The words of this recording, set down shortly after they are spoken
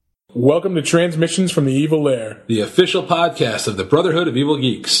Welcome to Transmissions from the Evil Lair, the official podcast of the Brotherhood of Evil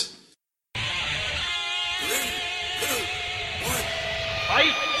Geeks.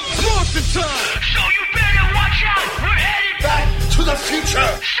 So you better watch out, we're headed back to the future.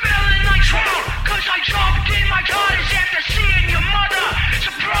 Smelling like trouble, cause I jumped in my TARDIS after seeing your mother.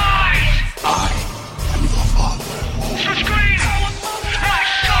 Surprise! I am your father. So scream! My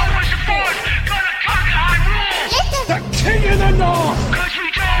soul was the force, gonna conquer Hyrule! The king in the north! Cause we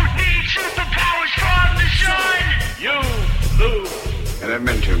don't need superpowers from the sun! You lose. And I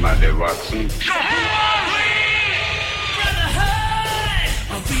meant to, my dear Watson. So who are we? Brotherhood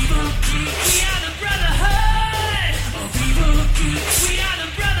of Evil Geeks. We are the Brotherhood of Evil Geeks. We are the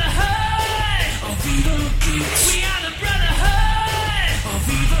Brotherhood of Evil Geeks. We are the Brotherhood of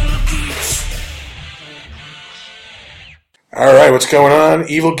Evil Geeks. All right, what's going on,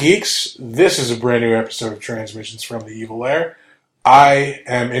 Evil Geeks? This is a brand new episode of Transmissions from the Evil Lair. I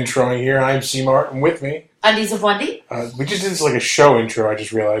am introing here. I'm C-Mart, and with me... Undies of Wondy? We just did this like a show intro, I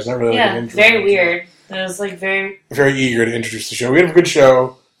just realized. Not really like an intro. Very weird. It was like very eager to introduce the show. We have a good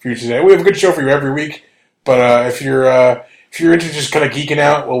show for you today. We have a good show for you every week, but if you're into just kind of geeking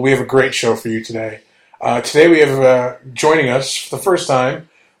out, well, we have a great show for you today. Today we have joining us for the first time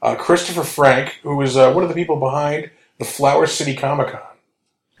Christopher Frank, who is one of the people behind the Flower City Comic-Con.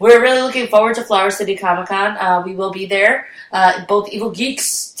 We're really looking forward to Flower City Comic-Con. We will be there. Both Evil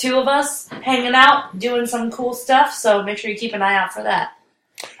Geeks, two of us, hanging out, doing some cool stuff, so make sure you keep an eye out for that.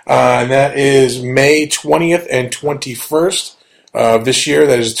 And that is May 20th and 21st this year.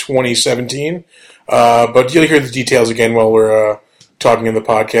 That is 2017. But you'll hear the details again while we're talking in the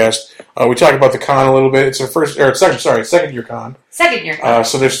podcast. We talk about the con a little bit. It's our second year con. Second year con.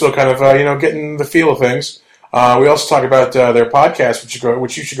 So they're still kind of getting the feel of things. We also talk about their podcast,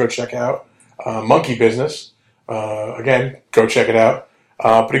 which you should go check out, Monkey Business. Again, go check it out.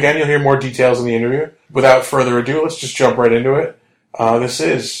 But again, you'll hear more details in the interview. Without further ado, let's just jump right into it. This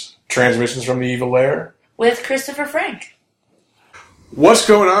is Transmissions from the Evil Lair with Christopher Frank. What's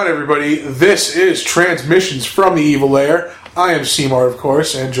going on, everybody? This is Transmissions from the Evil Lair. I am C-Mart, of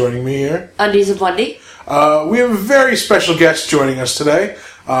course, and joining me here, Undies of Wondy. We have a very special guest joining us today.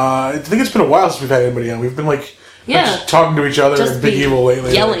 I think it's been a while since we've had anybody on. We've been just talking to each other just and Big Evil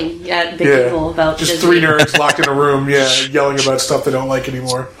lately. Yelling at Big Evil about just Disney. Three nerds locked in a room, yelling about stuff they don't like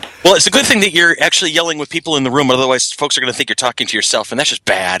anymore. Well, it's a good thing that you're actually yelling with people in the room, otherwise folks are going to think you're talking to yourself, and that's just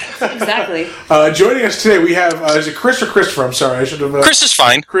bad. Exactly. Joining us today, we have, is it Chris or Christopher? I'm sorry, I should have... Chris is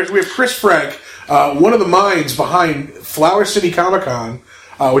fine. We have Chris Frank, one of the minds behind Flower City Comic-Con,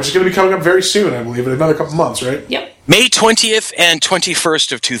 which is going to be coming up very soon, I believe, in another couple months, right? Yep. May 20th and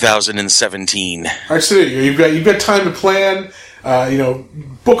 21st of 2017. All right, so you've got time to plan,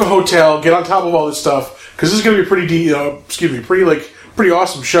 book a hotel, get on top of all this stuff, because this is going to be pretty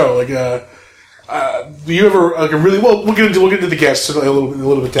awesome show. Do you ever we'll get into the guests a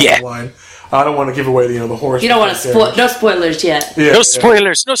little bit down the line. I don't want to give away the horse. You don't want to no spoilers yet. Yeah, no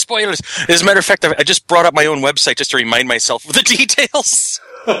spoilers. As a matter of fact, I just brought up my own website just to remind myself of the details.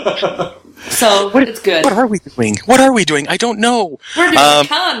 So it's good. What are we doing? I don't know. We're doing a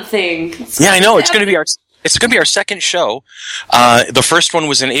con thing. I know. It's going to be our second show. The first one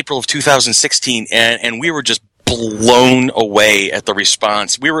was in April of 2016, and we were just blown away at the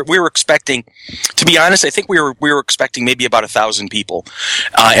response. We were expecting, to be honest, I think we were expecting maybe about 1,000 people,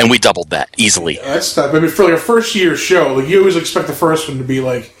 and we doubled that easily. That's tough. I mean, for a first year show, you always expect the first one to be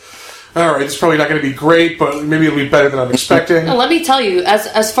all right, it's probably not going to be great, but maybe it'll be better than I'm expecting. Now, let me tell you,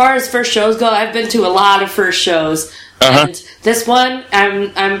 as far as first shows go, I've been to a lot of first shows, and this one,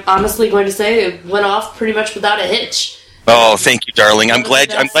 I'm honestly going to say, it went off pretty much without a hitch. Oh, thank you, darling. I'm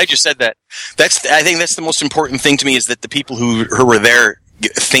glad you said that. I think that's the most important thing to me, is that the people who were there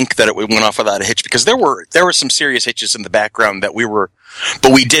think that it went off without a hitch, because there were some serious hitches in the background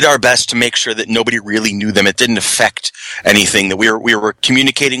but we did our best to make sure that nobody really knew them. It didn't affect anything. That we were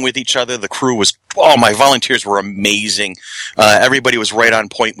communicating with each other. The crew was, my volunteers were amazing. Everybody was right on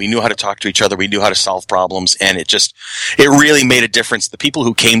point. We knew how to talk to each other. We knew how to solve problems, and it really made a difference. The people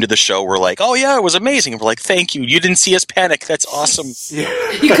who came to the show were like, "Oh yeah, it was amazing." And we're like, "Thank you. You didn't see us panic. That's awesome."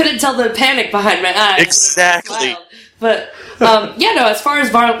 You couldn't tell the panic behind my eyes. Exactly. But, as far as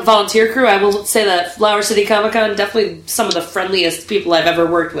volunteer crew, I will say that Flower City Comic-Con, definitely some of the friendliest people I've ever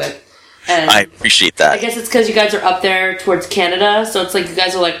worked with. And I appreciate that. I guess it's because you guys are up there towards Canada, so it's like you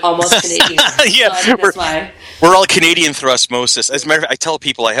guys are almost Canadian. Yeah, so I think that's why. We're all Canadian through osmosis. As a matter of fact, I tell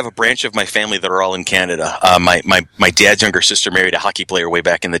people I have a branch of my family that are all in Canada. My dad's younger sister married a hockey player way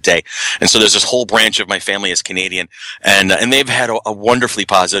back in the day, and so there's this whole branch of my family is Canadian, and they've had a wonderfully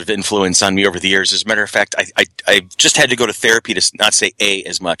positive influence on me over the years. As a matter of fact, I just had to go to therapy to not say A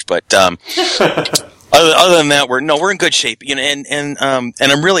as much, but other than that, we're in good shape. You know, and I'm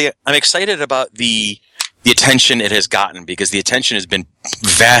excited about the attention it has gotten, because the attention has been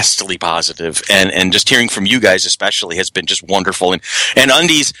vastly positive, and just hearing from you guys especially has been just wonderful. And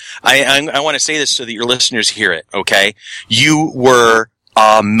Undies, I want to say this so that your listeners hear it. Okay, you were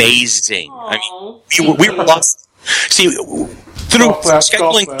amazing. Aww. I mean, we were lost. See, through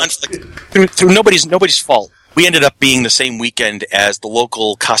scheduling conflict, through nobody's fault, we ended up being the same weekend as the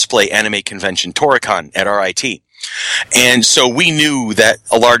local cosplay anime convention, Toricon, at RIT. And so we knew that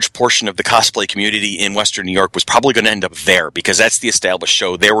a large portion of the cosplay community in Western New York was probably going to end up there, because that's the established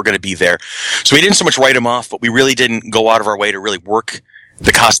show. They were going to be there. So we didn't so much write them off, but we really didn't go out of our way to really work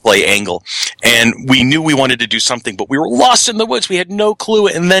the cosplay angle. And we knew we wanted to do something, but we were lost in the woods. We had no clue.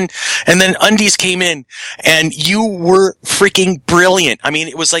 And then Undies came in, and you were freaking brilliant. I mean,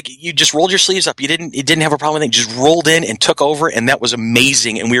 it was like you just rolled your sleeves up. You didn't have a problem with it. You just rolled in and took over, and that was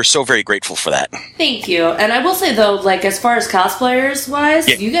amazing. And we are so very grateful for that. Thank you. And I will say, though, like, as far as cosplayers wise,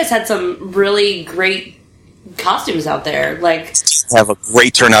 you guys had some really great costumes out there. Like, have a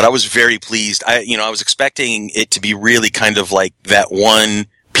great turnout. I was very pleased. I was expecting it to be really kind of like that one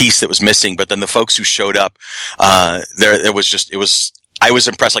piece that was missing, but then the folks who showed up, I was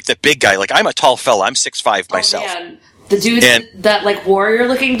impressed. Like that big guy, like I'm a tall fella. I'm 6'5" myself. Oh, man. The dude, that like warrior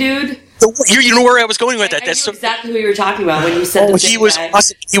looking dude. You know where I was going with that. I knew exactly who you were talking about when you said the he was guy.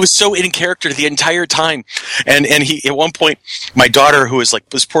 Awesome. He was so in character the entire time. And he, at one point, my daughter, who is like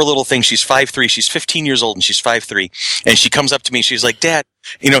this poor little thing, she's 5'3", she's 15 years old and she's 5'3", and she comes up to me and she's like, "Dad,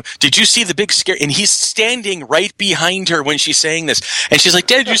 did you see the big scary?" And he's standing right behind her when she's saying this. And she's like,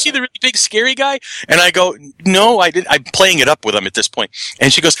 "Dad, did you see the really big scary guy?" And I go, "No, I didn't." I'm playing it up with him at this point.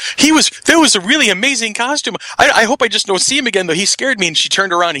 And she goes, that was a really amazing costume. I hope I just don't see him again, though. He scared me." And she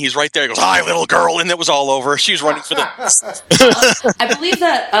turned around and he's right there. He goes, "Hi, little girl." And it was all over. She was running for the... I believe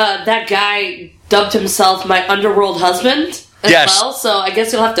that that guy dubbed himself my underworld husband. Yes. Well, so I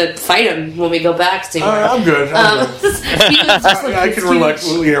guess you'll have to fight him when we go back to I'm good. he was just like I can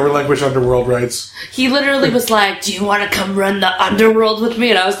relinquish underworld rights. He literally was like, "Do you want to come run the underworld with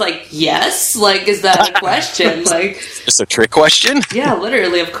me?" And I was like, "Yes." Like, is that a question? Like, just a trick question? Yeah,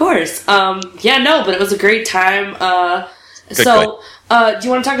 literally, of course. But it was a great time. Do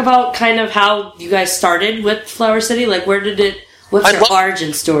you want to talk about kind of how you guys started with Flower City? Like, what's your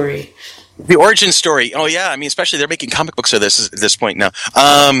origin story? The origin story. Oh yeah, I mean, especially they're making comic books of this at this point now.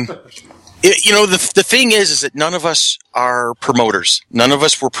 The thing is that none of us are promoters. None of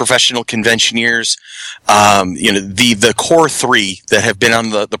us were professional conventioneers. The core three that have been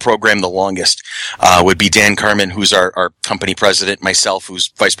on the program the longest would be Dan Carmen, who's our company president, myself, who's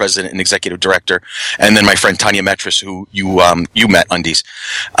vice president and executive director, and then my friend Tanya Metris, who you met, Undies.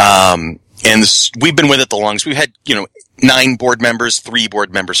 We've been with it the longest. We've had 9 board members, 3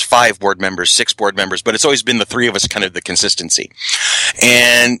 board members, 5 board members, 6 board members, but it's always been the 3 of us, kind of the consistency.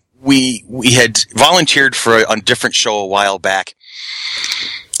 And we had volunteered for a different show a while back.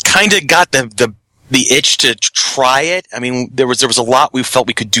 Kind of got the itch to try it. I mean, there was a lot we felt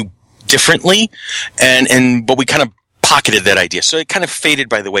we could do differently, but we kind of pocketed that idea, so it kind of faded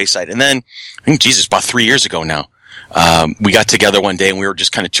by the wayside. And then, about 3 years ago now. We got together one day and we were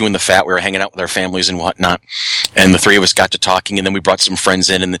just kind of chewing the fat. We were hanging out with our families and whatnot. And the 3 of us got to talking, and then we brought some friends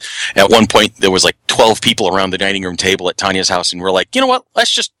in. And at one point there was like 12 people around the dining room table at Tanya's house. And we're like, you know what?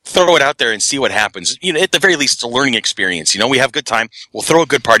 Let's just throw it out there and see what happens. At the very least, it's a learning experience. We have a good time. We'll throw a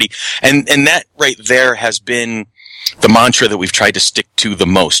good party. And that right there has been the mantra that we've tried to stick to the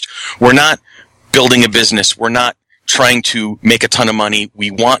most. We're not building a business. We're not trying to make a ton of money. We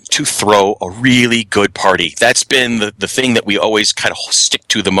want to throw a really good party. That's been the thing that we always kind of stick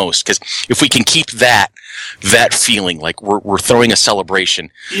to the most, because if we can keep that feeling like we're throwing a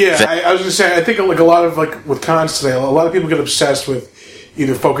celebration. Yeah, I was going to say, I think like a lot of like with cons today, a lot of people get obsessed with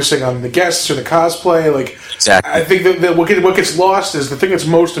either focusing on the guests or the cosplay. Like, exactly. I think that what gets lost is the thing that's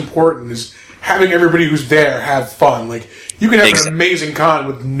most important is having everybody who's there have fun. Like, you can have an amazing con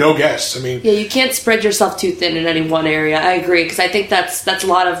with no guests. I mean, yeah, you can't spread yourself too thin in any one area. I agree, because I think that's a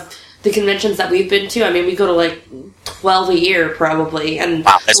lot of the conventions that we've been to. I mean, we go to like 12 a year probably, and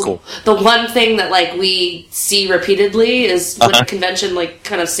wow, that's cool. The one thing that like we see repeatedly is when a convention like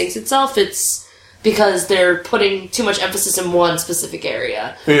kind of sinks itself, it's because they're putting too much emphasis in one specific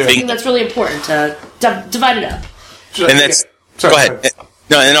area. Yeah. I think that's really important to divide it up. And that's go ahead.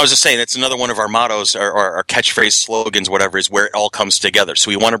 No, and I was just saying, it's another one of our mottos, or our catchphrase slogans, whatever, is where it all comes together. So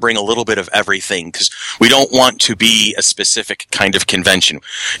we want to bring a little bit of everything, because we don't want to be a specific kind of convention.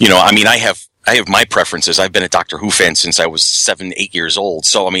 I mean, I have my preferences. I've been a Doctor Who fan since I was 7, 8 years old.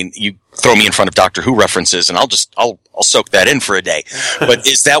 So, I mean, you throw me in front of Doctor Who references and I'll soak that in for a day. But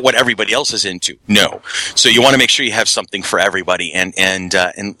is that what everybody else is into? No. So you want to make sure you have something for everybody, and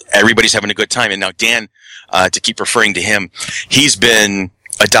everybody's having a good time. And now Dan, to keep referring to him, he's been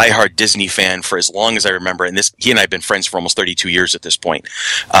a diehard Disney fan for as long as I remember, and he and I have been friends for almost 32 years at this point.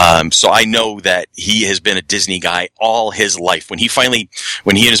 So I know that he has been a Disney guy all his life. When he and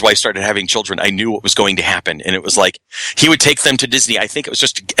his wife started having children, I knew what was going to happen, and it was like he would take them to Disney. I think it was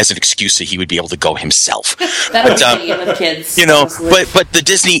just as an excuse that he would be able to go himself. That would be with kids, but the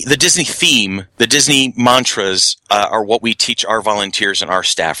Disney theme, the Disney mantras are what we teach our volunteers and our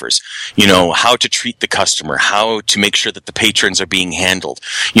staffers. How to treat the customer, how to make sure that the patrons are being handled.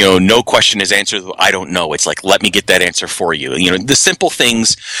 No question is answered. I don't know. It's like, let me get that answer for you. The simple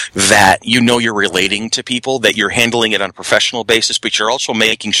things that you're relating to people, that you're handling it on a professional basis, but you're also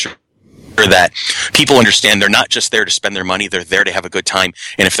making sure that people understand they're not just there to spend their money, they're there to have a good time.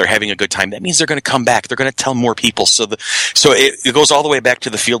 And if they're having a good time, that means they're going to come back. They're going to tell more people. So it goes all the way back to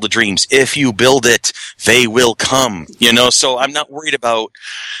the Field of Dreams. If you build it, they will come. So I'm not worried about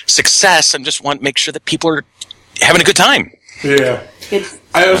success. I just want to make sure that people are having a good time. Yeah.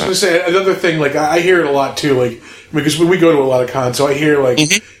 I was going to say another thing, like I hear it a lot too, like because when we go to a lot of cons, so I hear like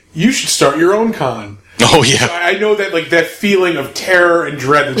you should start your own con. Oh yeah, so I know that like that feeling of terror and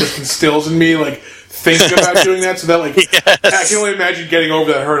dread that just instills in me, like thinking about doing that. So that like I can only imagine getting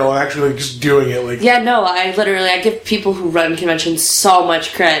over that hurdle and actually like, just doing it. Like I give people who run conventions so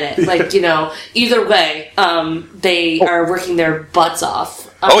much credit. Like either way, they are working their butts off.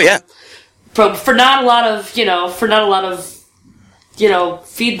 For not a lot of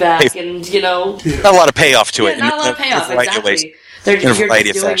feedback and not a lot of payoff to it. Not a lot of payoff, exactly. You're just doing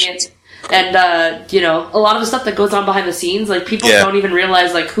it. And, a lot of the stuff that goes on behind the scenes, like, people don't even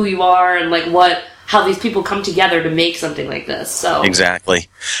realize, like, who you are and, like, how these people come together to make something like this. So exactly.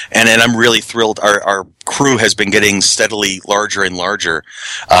 And I'm really thrilled. Our crew has been getting steadily larger and larger.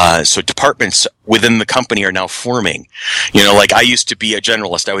 So departments within the company are now forming. Like I used to be a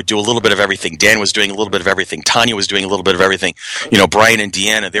generalist. I would do a little bit of everything. Dan was doing a little bit of everything. Tanya was doing a little bit of everything. Brian and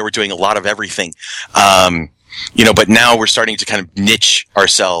Deanna, they were doing a lot of everything. But now we're starting to kind of niche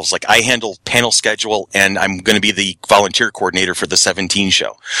ourselves. Like I handle panel schedule, and I'm going to be the volunteer coordinator for the 17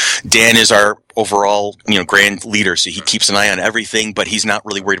 show. Dan is our overall, grand leader, so he keeps an eye on everything, but he's not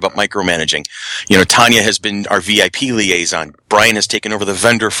really worried about micromanaging. Tanya has been our VIP liaison. Brian has taken over the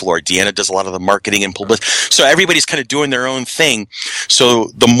vendor floor. Deanna does a lot of the marketing and publicity. So everybody's kind of doing their own thing. So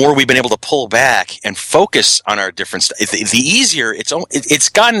the more we've been able to pull back and focus on our different stuff, the easier it's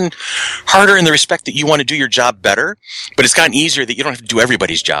gotten harder in the respect that you want to do your job better, but it's gotten easier that you don't have to do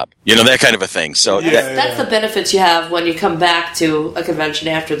everybody's job. That kind of a thing. So that's the benefits you have when you come back to a convention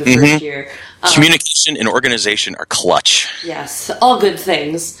after the first year. Communication and organization are clutch. Yes, all good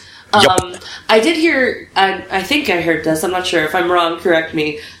things. I did hear, I think I heard this, I'm not sure. If I'm wrong, correct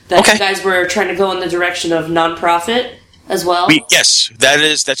me, that you guys were trying to go in the direction of nonprofit as well? Yes,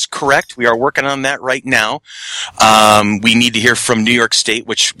 that's correct. We are working on that right now. We need to hear from New York State,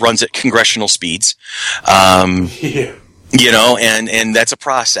 which runs at congressional speeds. And that's a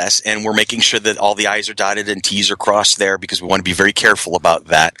process, and we're making sure that all the I's are dotted and T's are crossed there, because we want to be very careful about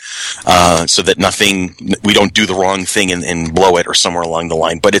that, so that we don't do the wrong thing and blow it or somewhere along the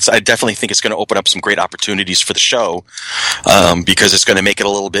line. But I definitely think it's going to open up some great opportunities for the show, because it's going to make it a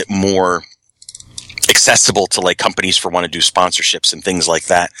little bit more accessible to like companies for want to do sponsorships and things like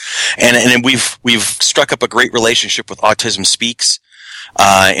that. And we've struck up a great relationship with Autism Speaks.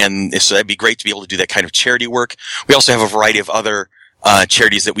 And so that'd be great to be able to do that kind of charity work. We also have a variety of other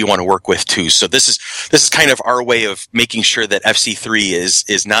charities that we want to work with too. So this is kind of our way of making sure that FC3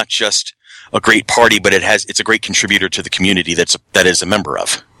 is not just a great party, but it's a great contributor to the community that is a member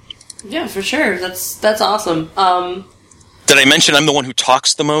of. Yeah, for sure. That's awesome. Did I mention I'm the one who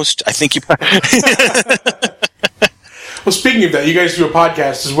talks the most? I think you. Well, speaking of that, you guys do a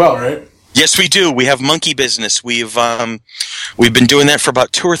podcast as well, right? Yes, we do. We have Monkey Business. We've been doing that for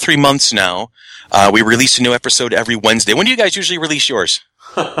about 2 or 3 months now. We release a new episode every Wednesday. When do you guys usually release yours?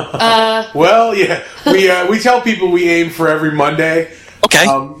 Well, yeah, we tell people we aim for every Monday. Okay.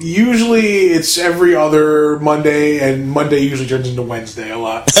 Usually it's every other Monday, and Monday usually turns into Wednesday a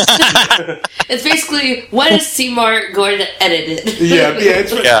lot. It's basically, when is C-Mart going to edit it?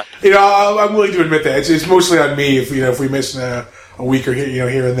 Yeah. I'm willing to admit that it's mostly on me if we miss a week or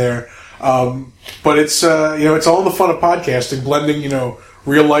here and there. But it's all the fun of podcasting, blending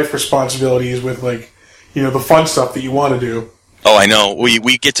real life responsibilities with like, you know, the fun stuff that you want to do. Oh, I know.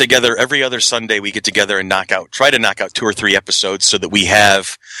 We get together every other Sunday. We get together and try to knock out 2 or 3 episodes so that we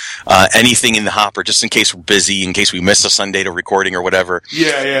have anything in the hopper, just in case we're busy, in case we miss a Sunday to recording or whatever.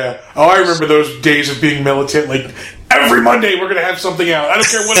 Yeah. Oh, I remember those days of being militant. Like, every Monday we're going to have something out. I don't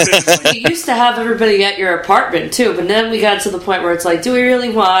care what it is. Like, You used to have everybody at your apartment, too, but then we got to the point where it's like, do we really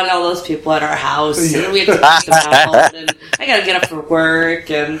want all those people at our house? Yeah. And we have to keep them out, and I got to get up for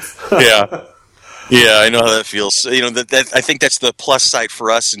work, and... Yeah. Yeah, I know how that feels. You know, that I think that's the plus side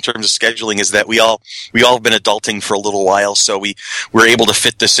for us in terms of scheduling is that we all have been adulting for a little while, so we're able to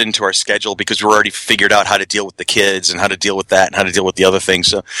fit this into our schedule because we're already figured out how to deal with the kids and how to deal with that and how to deal with the other things.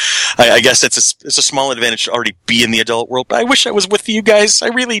 So I guess it's a small advantage to already be in the adult world, but I wish I was with you guys. I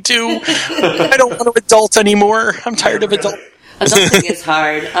really do. I don't want to adult anymore. I'm tired of adult. Adulting is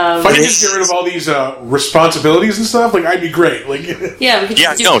hard. if I could just get rid of all these responsibilities and stuff, like, I'd be great. Like, Yeah, we could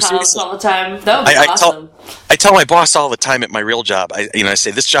just do calls seriously. all the time. That would be awesome. I tell my boss all the time at my real job. I say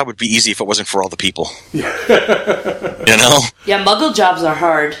this job would be easy if it wasn't for all the people. You know. Yeah, muggle jobs are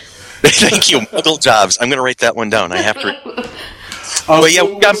hard. Thank you, muggle jobs. I'm going to write that one down. I have to. But yeah,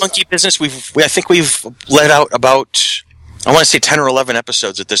 we got monkey business. I think we've let out about, I want to say 10 or 11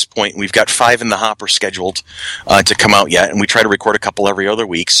 episodes at this point. We've got 5 in the hopper scheduled to come out yet, and we try to record a couple every other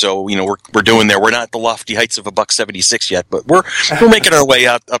week. So, you know, we're doing there. We're not at the lofty heights of $1.76 yet, but we're making our way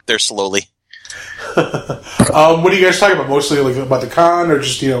up there slowly. what do you guys talk about? Mostly like about the con, or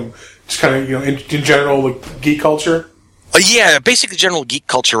just, you know, just kind of, you know, in general, like, geek culture? Yeah, basically general geek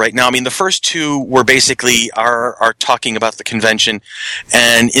culture right now. I mean, the first 2 were basically are talking about the convention,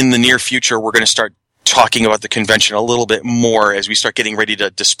 and in the near future, we're going to start talking about the convention a little bit more as we start getting ready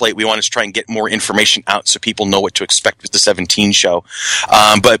to display it. We want to try and get more information out so people know what to expect with the 17 show.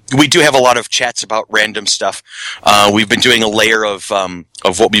 But we do have a lot of chats about random stuff. We've been doing a layer of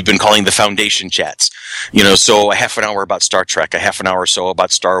what we've been calling the foundation chats. You know, so a half an hour about Star Trek, a half an hour or so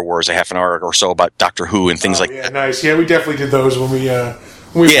about Star Wars, a half an hour or so about Doctor Who and things like that. Nice. Yeah, we definitely did those when we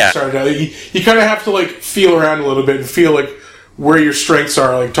started out. You kind of have to, like, feel around a little bit and feel like where your strengths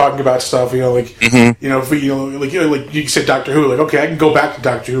are, like talking about stuff, you know, like, you know, if we, like you said Doctor Who, like, okay, I can go back to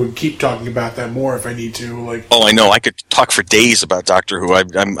Doctor Who and keep talking about that more if I need to, like. Oh, I know. I could talk for days about Doctor Who.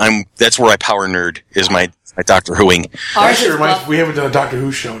 I'm that's where I power nerd is my Doctor Whoing. Actually reminds me, we haven't done a Doctor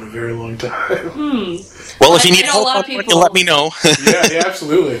Who show in a very long time. Well, if you need help, let me know. yeah,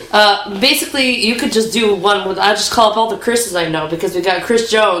 absolutely. Basically, you could just do one with, I just call up all the Chris's I know, because we got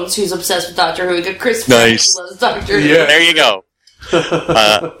Chris Jones, who's obsessed with Doctor Who. We got Chris nice. who loves Doctor Who. Yeah, there you go.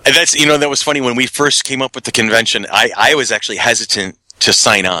 And that's, you know, that was funny when we first came up with the convention. I was actually hesitant to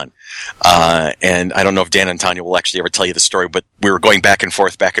sign on. And I don't know if Dan and Tanya will actually ever tell you the story, but we were going back and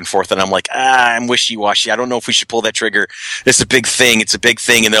forth, and I'm like, I'm wishy-washy. I don't know if we should pull that trigger. It's a big thing.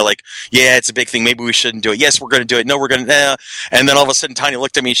 And they're like, yeah, it's a big thing. Maybe we shouldn't do it. Yes, we're going to do it. No, we're going to, And then all of a sudden Tanya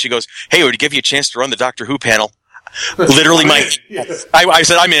looked at me and she goes, hey, would give you a chance to run the Doctor Who panel. Literally, I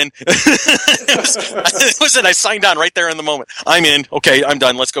said, I'm in. I signed on right there in the moment. I'm in. Okay, I'm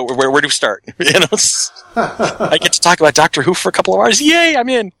done. Let's go. Where do we start? You know, I get to talk about Doctor Who for a couple of hours. Yay, I'm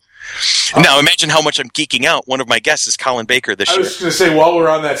in. Now, imagine how much I'm geeking out. One of my guests is Colin Baker this year. I was going to say, while we're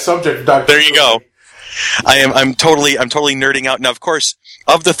on that subject, Doctor. There you go. I'm totally nerding out. Now, of course,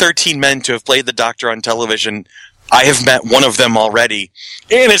 of the 13 men to have played the Doctor on television, I have met one of them already,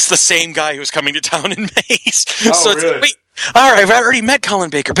 and it's the same guy who's coming to town in May. So really? Wait, all right, I've already met Colin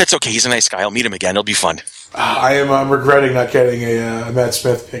Baker, but it's okay. He's a nice guy. I'll meet him again. It'll be fun. I'm regretting not getting a Matt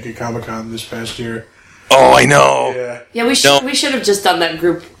Smith pick at Comic-Con this past year. Oh, I know. Yeah, we should have just done that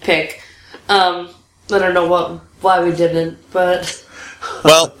group pick. I don't know why we didn't, but.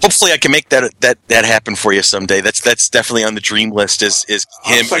 Well, hopefully I can make that happen for you someday. That's definitely on the dream list. Is him?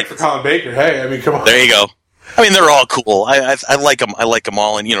 I'm psyched for Colin Baker. Hey, I mean, come on. There you go. I mean, they're all cool. I like them. I like them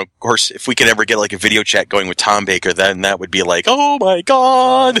all. And, you know, of course, if we could ever get like a video chat going with Tom Baker, then that would be like, oh my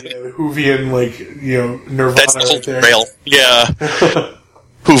God. The Whovian, like, you know, Nirvana. That's the whole right there. trail. Yeah.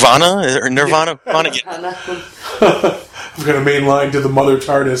 Whovana or Nirvana? Yeah. I've got a main line to the Mother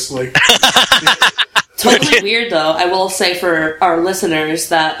TARDIS, like. Totally weird, though. I will say for our listeners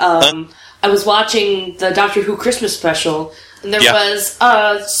that I was watching the Doctor Who Christmas special. And there was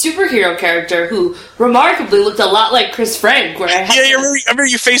a superhero character who remarkably looked a lot like Chris Frank. I remember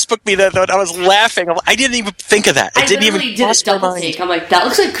you Facebooked me that, though, and I was laughing. I didn't even think of that. I literally did a double take. I'm like, that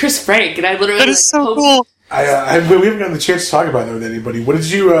looks like Chris Frank. And I literally that is so cool. We haven't gotten the chance to talk about that with anybody. What did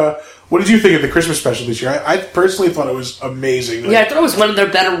you What did you think of the Christmas special this year? I personally thought it was amazing. Like, yeah, I thought it was one of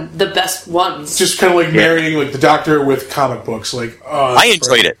the best ones. Just kind of like marrying like the Doctor with comic books. Like, I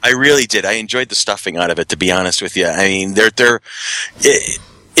enjoyed it. I really did. I enjoyed the stuffing out of it. To be honest with you, I mean,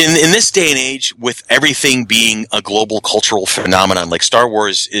 in this day and age, with everything being a global cultural phenomenon, like Star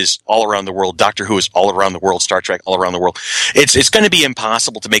Wars is all around the world, Doctor Who is all around the world, Star Trek all around the world, it's going to be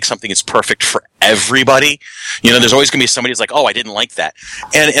impossible to make something that's perfect for everybody. You know, there's always going to be somebody who's like, oh, I didn't like that.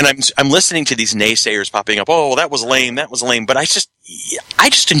 And I'm listening to these naysayers popping up, oh, well, that was lame. But I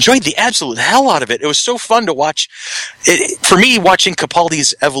just enjoyed the absolute hell out of it. It was so fun to watch. For me, watching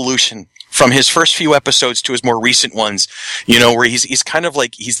Capaldi's evolution from his first few episodes to his more recent ones, you know, where he's kind of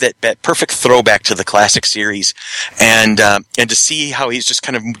like, he's that perfect throwback to the classic series. And to see how he's just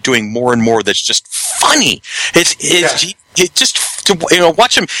kind of doing more and more that's just funny.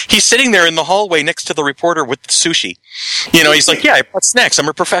 Watch him. He's sitting there in the hallway next to the reporter with the sushi. You know, he's like, yeah, I brought snacks. I'm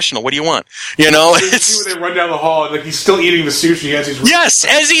a professional. What do you want? You know, it's when they run down the hall and like he's still eating the sushi as he's running. Yes,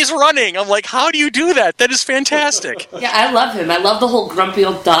 as he's running. I'm like, how do you do that? That is fantastic. Yeah, I love him. I love the whole grumpy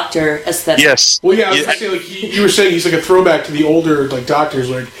old doctor aesthetic. Yes. Well, yeah, I was saying, like you were saying, he's like a throwback to the older like doctors.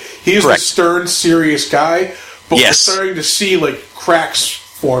 Like he's the stern, serious guy, but we're starting to see like cracks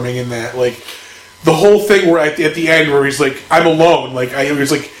forming in that. Like the whole thing where at the end where he's like, I'm alone. Like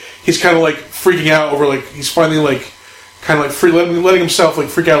he's kind of like freaking out over like he's finally like kind of like letting himself like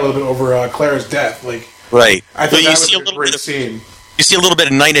freak out a little bit over Clara's death. Like right. I thought that was a great scene. You see a little bit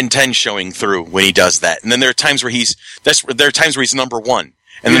of 9 and 10 showing through when he does that, and then there are times where he's number 1,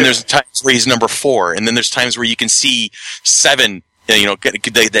 and then there's times where he's number 4, and then there's times where you can see 7. You know,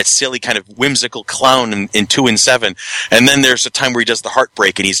 that silly kind of whimsical clown in 2 and 7, and then there's a time where he does the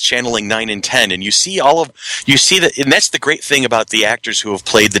heartbreak and he's channeling 9 and 10, and you see that, and that's the great thing about the actors who have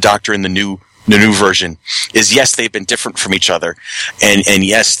played the Doctor in the new version is yes, they've been different from each other, and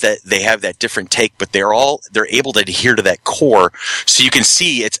yes, that they have that different take, but they're able to adhere to that core, so you can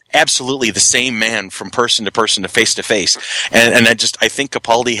see it's absolutely the same man from person to person to face, and I think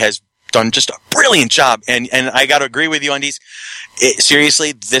Capaldi has done just a brilliant job, and I got to agree with you, Undies.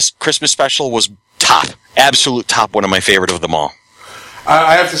 Seriously, this Christmas special was absolute top, one of my favorite of them all.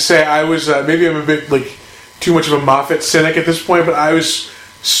 I have to say, I was maybe I'm a bit like too much of a Moffat cynic at this point, but I was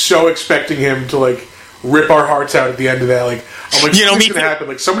so expecting him to like rip our hearts out at the end of that. Like, I'm like, what's going to happen?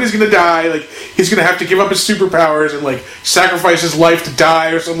 Like, somebody's going to die. Like, he's going to have to give up his superpowers and like sacrifice his life to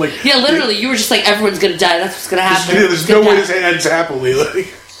die or something. Like, yeah, literally, you were just like, everyone's going to die. That's what's going to happen. There's no way this ends happily.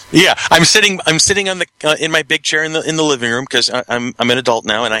 Like. Yeah, I'm sitting on the in my big chair in the living room because I'm an adult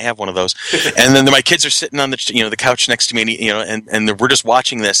now and I have one of those, and then my kids are sitting on the couch next to me, and we're just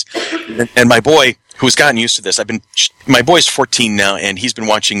watching this, and my boy, who's gotten used to this, my boy's 14 now and he's been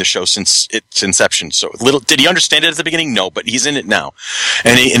watching the show since its inception. So did he understand it at the beginning? No, but he's in it now,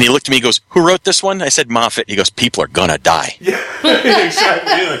 and he looked at me, he goes, "Who wrote this one?" I said, "Moffat." He goes, "People are gonna die." Yeah,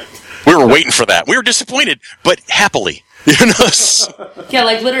 exactly. We were waiting for that. We were disappointed, but happily. Yeah,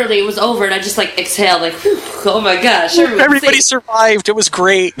 like literally it was over and I just like exhaled like, whew, oh my gosh, everybody survived. It was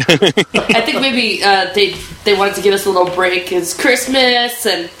great. I think maybe they wanted to give us a little break. It's Christmas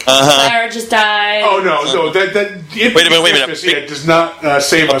and Clara just died. Oh no, that wait a minute. It does not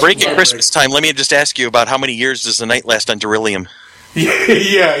save us. Break at Christmas time. Let me just ask you about how many years does the night last on Beryllium?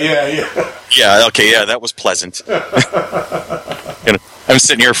 Yeah. Yeah, okay, yeah, that was pleasant. I'm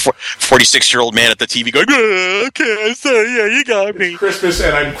sitting here, 46-year-old man at the TV going, okay, so yeah, you got me. It's Christmas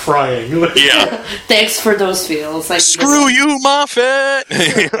and I'm crying. Yeah. Thanks for those feels. Like, screw you, Moffat.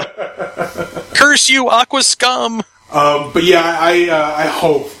 Curse you, Aqua scum. But yeah,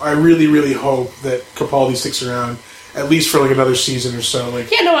 I really, really hope that Capaldi sticks around at least for like another season or so. Like,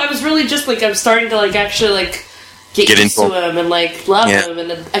 yeah, no, I was really just like, I'm starting to like actually like get used to him and like love him,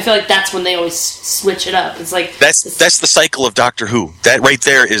 and I feel like that's when they always switch it up. It's like that's the cycle of Doctor Who. That right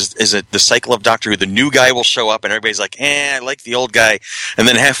there is the cycle of Doctor Who. The new guy will show up and everybody's like, I like the old guy, and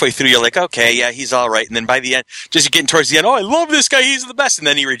then halfway through you're like, okay, yeah, he's all right, and then by the end, just getting towards the end, oh, I love this guy, he's the best, and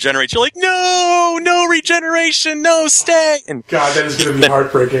then he regenerates. You're like, no regeneration, no, stay. And God, that is going to be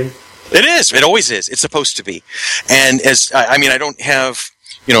heartbreaking. It is. It always is. It's supposed to be. And I don't have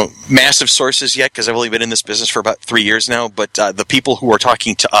massive sources yet because I've only been in this business for about 3 years now, but the people who are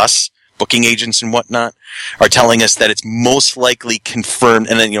talking to us, booking agents and whatnot, are telling us that it's most likely confirmed,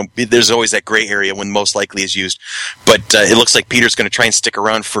 and then, there's always that gray area when most likely is used, but it looks like Peter's going to try and stick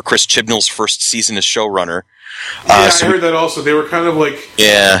around for Chris Chibnall's first season as showrunner. I heard that also. They were kind of like,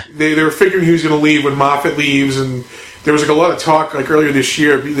 they were figuring he was going to leave when Moffat leaves, and there was like a lot of talk like earlier this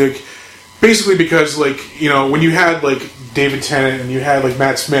year, like basically because like, when you had like David Tennant and you had like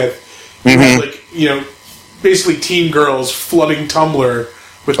Matt Smith, you had like, basically teen girls flooding Tumblr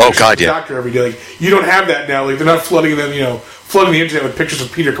with Oh, pictures God, of the yeah. doctor every day. Like, you don't have that now. Like, they're not flooding them, flooding the internet with pictures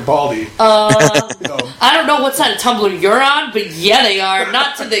of Peter Capaldi. I don't know what side of Tumblr you're on, but yeah, they are.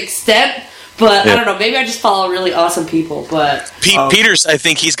 Not to the extent, but I don't know. Maybe I just follow really awesome people. But Peter's, I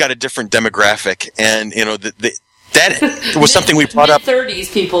think he's got a different demographic, and that was something we brought up.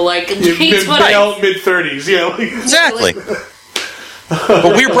 Mid-30s people, like Mid-30s, yeah. Like, Exactly.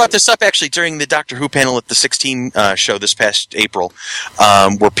 But we brought this up actually during the Doctor Who panel at the 16 show this past April,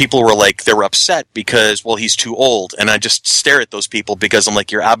 where people were like, they were upset because, well, he's too old. And I just stare at those people because I'm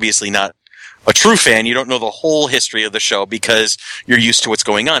like, you're obviously not a true fan. You don't know the whole history of the show because you're used to what's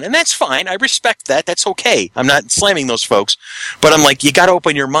going on. And that's fine. I respect that. That's okay. I'm not slamming those folks. But I'm like, you got to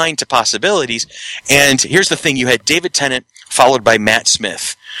open your mind to possibilities. And here's the thing. You had David Tennant followed by Matt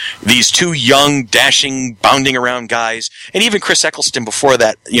Smith. These two young, dashing, bounding around guys, and even Chris Eccleston before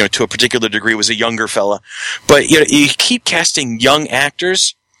that, to a particular degree, was a younger fella. But you keep casting young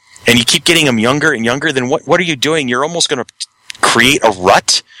actors, and you keep getting them younger and younger. Then what are you doing? You're almost going to create a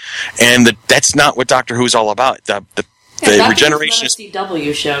rut, and that's not what Doctor Who is all about. The regeneration is a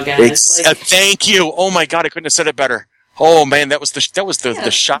CW show, guys. Thank you. Oh my God, I couldn't have said it better. Oh man, that was the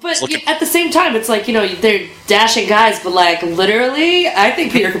shot. But at the same time, it's like they're dashing guys, but like literally, I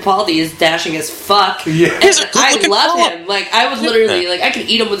think Peter Capaldi is dashing as fuck. Yeah, I love him. Like I would literally I could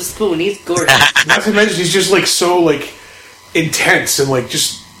eat him with a spoon. He's gorgeous. Not to mention he's just like so like intense and like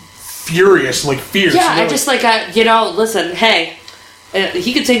just furious and like fierce. Yeah, I just listen, hey.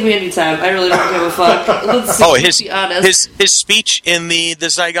 He could take me anytime. I really don't give a fuck. Let's be honest. His speech in the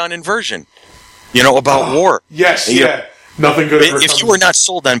Zygon inversion. About war. Yes, yeah. Nothing good. If you were not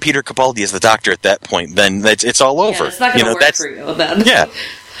sold on Peter Capaldi as the Doctor at that point, then it's all over. Yeah, it's not going to work for you then. Yeah.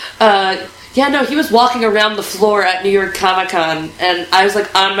 He was walking around the floor at New York Comic Con, and I was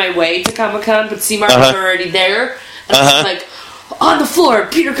like on my way to Comic Con, but C-Mart was already there, and I was like, on the floor,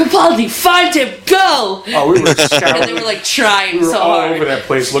 Peter Capaldi, find him, go! Oh, we were scouting. And they were like trying we were so all hard. over that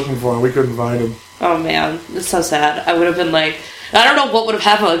place looking for him. We couldn't find him. Oh man, it's so sad. I would have been like, I don't know what would have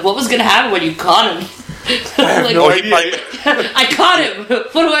happened. Like, what was going to happen when you caught him? I have no idea. I caught him.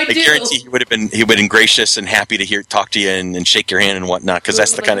 What do I do? I guarantee he would have been gracious and happy to talk to you and shake your hand and whatnot, because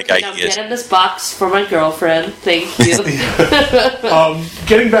that's the kind of guy he is. Get in this box for my girlfriend. Thank you.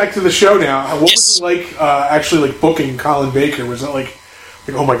 Getting back to the show now, what was it like actually like booking Colin Baker? Was it like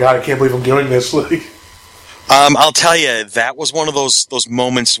oh my God, I can't believe I'm doing this? Like, I'll tell you, that was one of those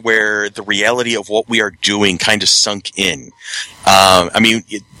moments where the reality of what we are doing kind of sunk in.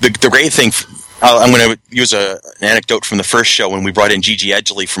 The great thing. I'm going to use an anecdote from the first show when we brought in Gigi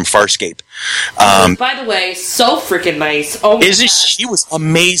Edgley from Farscape. By the way, so freaking nice. Oh my God. She was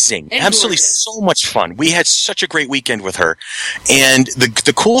amazing. And absolutely gorgeous. So much fun. We had such a great weekend with her. And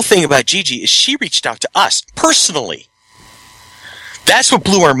the cool thing about Gigi is she reached out to us personally. That's what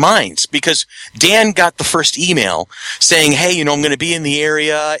blew our minds, because Dan got the first email saying, hey, I'm going to be in the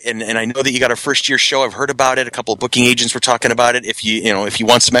area, and I know that you got a first-year show. I've heard about it. A couple of booking agents were talking about it. If you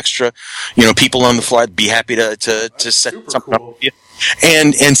want some extra, people on the floor, I'd be happy to set something up with you.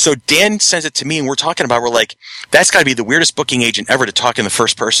 And so Dan sends it to me, and we're talking about, we're like, that's got to be the weirdest booking agent ever to talk in the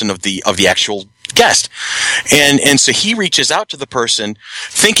first person of the actual guest. And so he reaches out to the person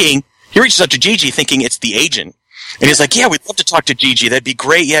he reaches out to Gigi thinking it's the agent. And he's like, yeah, we'd love to talk to Gigi. That'd be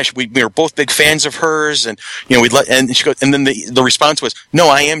great. Yeah, we were both big fans of hers. And, and she goes, and then the response was, no,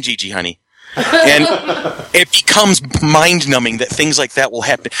 I am Gigi, honey. And it becomes mind numbing that things like that will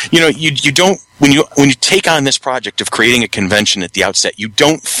happen. You don't, when you take on this project of creating a convention at the outset, you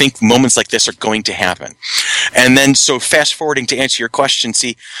don't think moments like this are going to happen. And then, so fast forwarding to answer your question,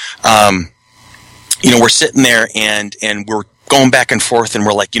 we're sitting there and we're going back and forth, and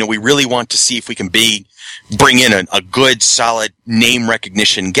we're like, we really want to see if we can bring in a good, solid name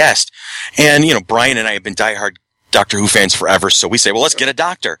recognition guest. And, Brian and I have been diehard Doctor Who fans forever, so we say, well, let's get a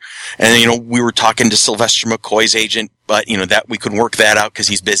doctor. And, we were talking to Sylvester McCoy's agent, but, that we couldn't work that out because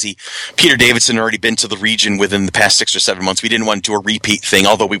he's busy. Peter Davidson had already been to the region within the past 6 or 7 months. We didn't want to do a repeat thing,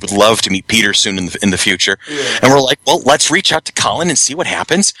 although we would love to meet Peter soon in the future. Yeah. And we're like, well, let's reach out to Colin and see what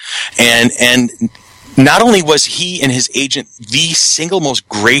happens. And not only was he and his agent the single most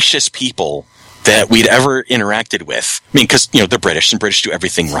gracious people that we'd ever interacted with. I mean, because, they're British, and British do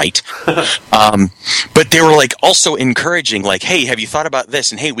everything right. But they were, like, also encouraging, like, hey, have you thought about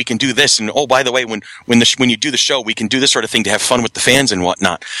this? And, hey, we can do this. And, oh, by the way, when you do the show, we can do this sort of thing to have fun with the fans and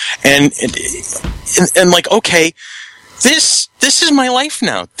whatnot. And like, okay, this is my life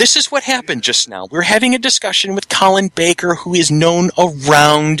now. This is what happened just now. We're having a discussion with Colin Baker, who is known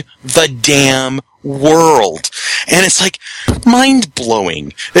around the damn world. And it's like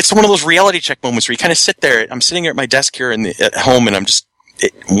mind-blowing. It's one of those reality check moments where you kind of sit there. I'm sitting here at my desk here at home, and I'm just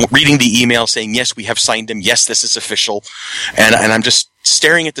reading the email saying, yes, we have signed him. Yes, this is official. And I'm just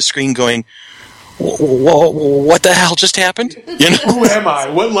staring at the screen going, what the hell just happened? You know? Who am I?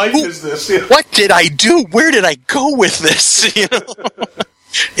 What life is this? What did I do? Where did I go with this? You know?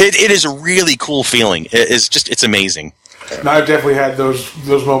 It is a really cool feeling. It's amazing. And I've definitely had those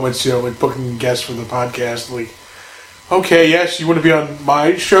moments, like booking guests for the podcast. Like, okay, yes, you want to be on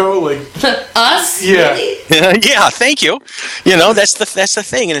my show? Like us? Yeah, really? Yeah. Thank you. That's the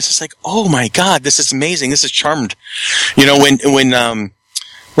thing, and it's just like, oh my god, this is amazing. This is charmed. When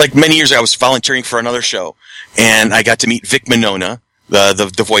like many years ago, I was volunteering for another show, and I got to meet Vic Mignogna,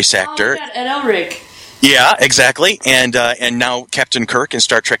 the voice actor. Oh, Ed Elric. Yeah, exactly. And now Captain Kirk in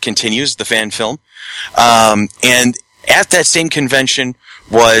Star Trek Continues, the fan film. And at that same convention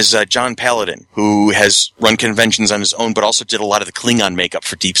was John Paladin, who has run conventions on his own, but also did a lot of the Klingon makeup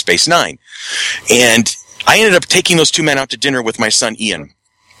for Deep Space Nine. And I ended up taking those two men out to dinner with my son Ian.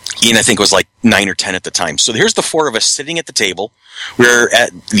 Ian, I think, was like 9 or 10 at the time. So here's the four of us sitting at the table. We're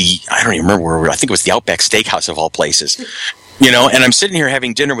at I don't even remember where we were. I think it was the Outback Steakhouse of all places. And I'm sitting here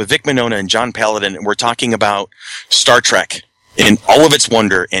having dinner with Vic Mignogna and John Paladin, and we're talking about Star Trek and all of its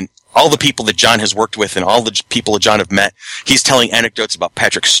wonder and all the people that John has worked with and all the people that John have met. He's telling anecdotes about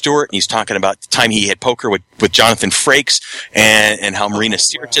Patrick Stewart, and he's talking about the time he had poker with Jonathan Frakes and how Marina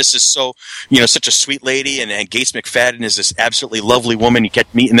Sirtis is so, such a sweet lady, and Gates McFadden is this absolutely lovely woman he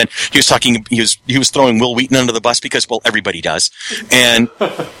get to meet. And then he was talking, he was throwing Will Wheaton under the bus because, well, everybody does. And,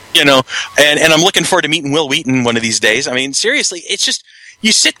 and I'm looking forward to meeting Will Wheaton one of these days. I mean, seriously, it's just,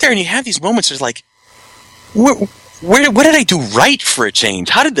 you sit there and you have these moments, there's like, what did I do right for a change?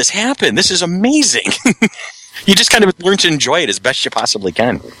 How did this happen? This is amazing. You just kind of learn to enjoy it as best you possibly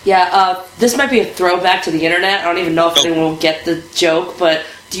can. Yeah, this might be a throwback to the internet. I don't even know if anyone will get the joke, but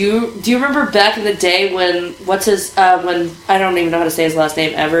do you remember back in the day when when I don't even know how to say his last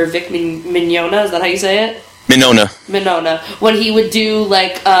name ever, Vic Mignogna, is that how you say it? Mignogna. When he would do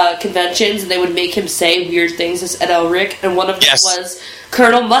conventions and they would make him say weird things as Ed Elric, and one of them was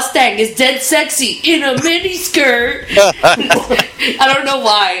Colonel Mustang is dead sexy in a miniskirt. I don't know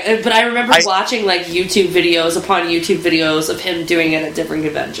why, but I remember watching YouTube videos upon YouTube videos of him doing it at different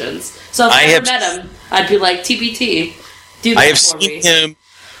conventions. So if I ever met him, I'd be like, TBT, do that I have for seen me. him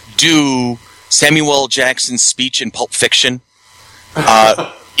do Samuel L. Jackson's speech in Pulp Fiction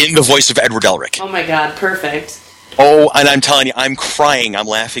in the voice of Edward Elric. Oh my god, perfect. Oh, and I'm telling you, I'm crying. I'm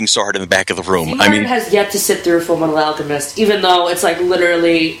laughing so hard in the back of the room. C-Mart has yet to sit through Fullmetal Alchemist, even though it's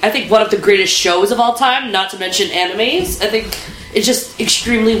literally, I think, one of the greatest shows of all time, not to mention animes. I think it's just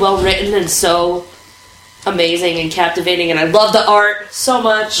extremely well written and so amazing and captivating, and I love the art so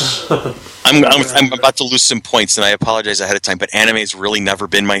much. I'm about to lose some points, and I apologize ahead of time, but anime has really never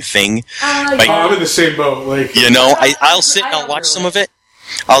been my thing. I'm in the same boat. I'll sit and I'll watch some of it.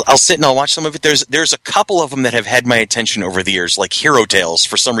 I'll sit and I'll watch some of it. There's a couple of them that have had my attention over the years, like Hero Tales.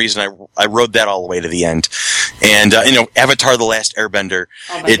 For some reason, I rode that all the way to the end. And, Avatar: The Last Airbender,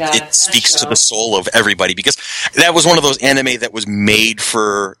 it speaks to the soul of everybody, because that was one of those anime that was made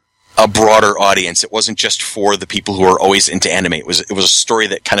for a broader audience. It wasn't just for the people who are always into anime. It was a story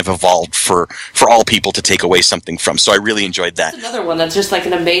that kind of evolved for all people to take away something from. So I really enjoyed that. That's another one that's just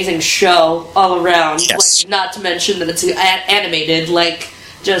an amazing show all around. Yes. Not to mention that it's animated.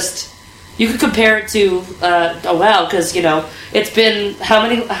 You could compare it to because it's been how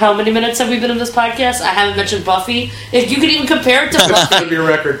many minutes have we been in this podcast? I haven't mentioned Buffy. If you could even compare it to Buffy, that's gonna be a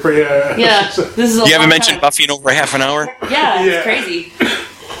record. Yeah, this is a you haven't long mentioned time. Buffy in over half an hour? Yeah, it's crazy.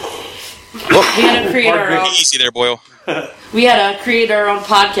 We had to create our own. Easy there, boyo. We had to create our own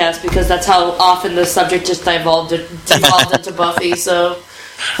podcast because that's how often the subject just devolved into Buffy. So.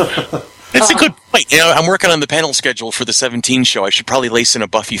 That's a good point. I'm working on the panel schedule for the 17 show. I should probably lace in a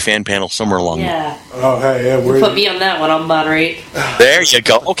Buffy fan panel somewhere along the way. Yeah. Oh, hey, yeah. Put me on that one. I'll moderate. There you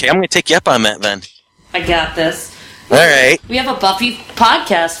go. Okay, I'm going to take you up on that then. I got this. All right. We have a Buffy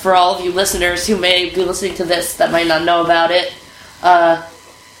podcast for all of you listeners who may be listening to this that might not know about it.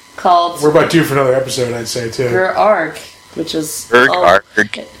 Called... We're about due for another episode, I'd say, too. Gur Arg, which is... Arg.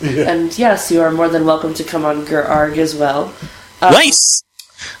 Yeah. And yes, you are more than welcome to come on Gur Arg as well. Nice!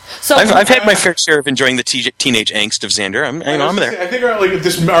 So I've had my fair share of enjoying the teenage angst of Xander. I'm there. I think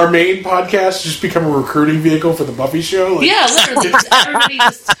our main podcast has just become a recruiting vehicle for the Buffy show. Yeah, literally.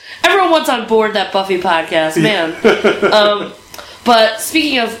 Everyone wants on board that Buffy podcast, man. But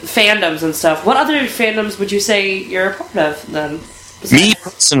speaking of fandoms and stuff, what other fandoms would you say you're a part of then? Me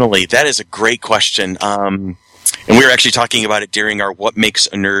personally, that is a great question. And we were actually talking about it during our What Makes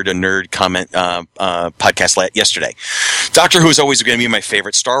a Nerd comment podcast yesterday. Doctor Who is always going to be my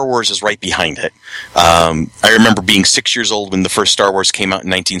favorite. Star Wars is right behind it. I remember being 6 years old when the first Star Wars came out in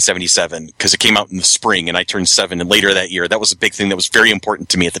 1977, because it came out in the spring, and I turned 7 and later that year. That was a big thing that was very important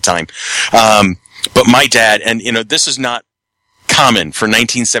to me at the time. But my dad, and this is not common for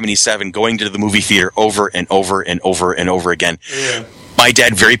 1977, going to the movie theater over and over and over and over again. Yeah. My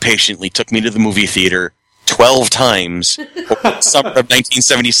dad very patiently took me to the movie theater 12 times over the summer of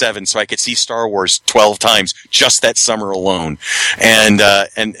 1977, so I could see Star Wars 12 times just that summer alone. And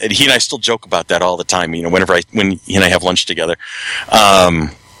he and I still joke about that all the time. When he and I have lunch together.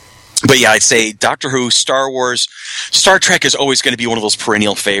 But yeah, I'd say Doctor Who, Star Wars, Star Trek is always going to be one of those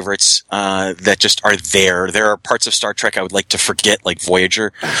perennial favorites that just are there. There are parts of Star Trek I would like to forget, like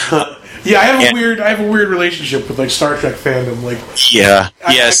Voyager. Yeah, I have a weird relationship with like Star Trek fandom. Like, yeah,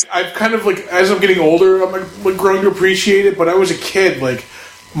 yes, I've kind of like, as I'm getting older, I'm like growing to appreciate it. But I was a kid, like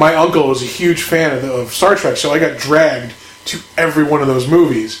my uncle was a huge fan of Star Trek, so I got dragged to every one of those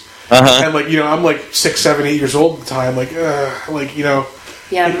movies. And like I'm like 6, 7, 8 years old at the time.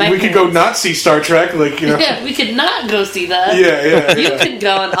 Yeah, we could go not see Star Trek, Yeah, we could not go see that. Yeah. You could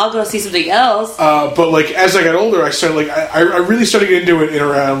go, and I'll go see something else. But like as I got older, I started I really started getting into it in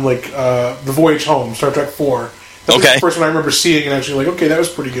around like the Voyage Home, Star Trek 4. That was the first one I remember seeing, and actually like, okay, that was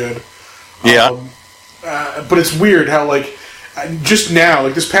pretty good. Yeah. But it's weird how like just now,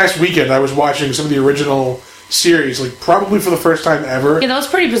 like this past weekend, I was watching some of the original series, like probably for the first time ever. Yeah, that was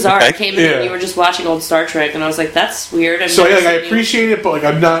pretty bizarre. Okay. I came in and you were just watching old Star Trek, and I was like, that's weird. So I appreciate it, but like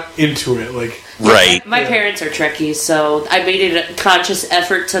I'm not into it. Like, right. My parents are Trekkies, so I made it a conscious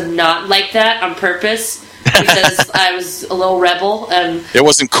effort to not like that on purpose because I was a little rebel, and it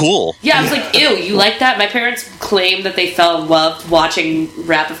wasn't cool. Yeah, I was like, ew, you like that? My parents claim that they fell in love watching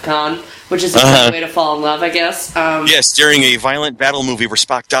Wrath of Khan, which is a good way to fall in love, I guess. Yes, during a violent battle movie where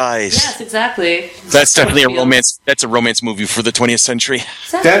Spock dies. Yes, exactly. That's definitely a romance. That's a romance movie for the 20th century.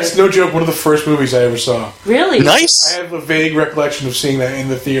 Exactly. That's no joke. One of the first movies I ever saw. Really nice. I have a vague recollection of seeing that in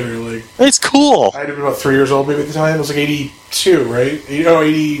the theater. Like, it's cool. I'd have been about 3 years old maybe at the time. It was like 82, right?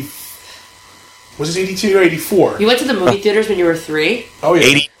 80. Was it 82 or 84? You went to the movie theaters when you were 3? Oh, yeah.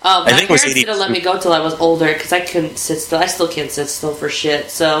 80. My I think it was parents 80. didn't let me go till I was older because I couldn't sit still. I still can't sit still for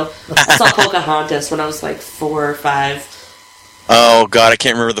shit. So I saw Pocahontas when I was like 4 or 5. Oh God, I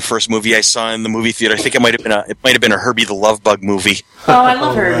can't remember the first movie I saw in the movie theater. I think it might have been a Herbie the Love Bug movie. Oh, I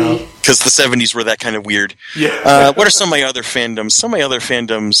love Herbie. Because the 70s were that kind of weird. Yeah. What are some of my other fandoms?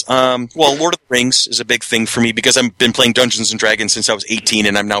 Well, Lord of the Rings is a big thing for me because I've been playing Dungeons and Dragons since I was 18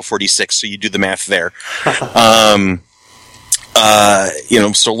 and I'm now 46, so you do the math there.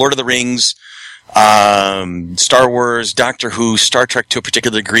 So Lord of the Rings, Star Wars, Doctor Who, Star Trek to a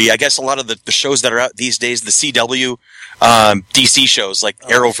particular degree. I guess a lot of the shows that are out these days, the CW, DC shows like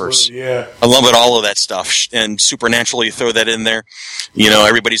Arrowverse. Yeah. I love it, all of that stuff. And Supernatural, you throw that in there.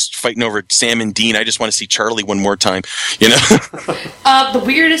 Everybody's fighting over Sam and Dean. I just want to see Charlie one more time. The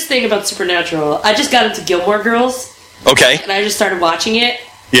weirdest thing about Supernatural, I just got into Gilmore Girls. Okay. And I just started watching it.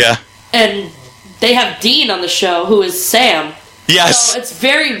 Yeah. And they have Dean on the show, who is Sam. Yes. So it's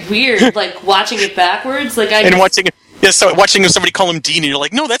very weird, like, watching it backwards. Like watching somebody call him Dean, and you're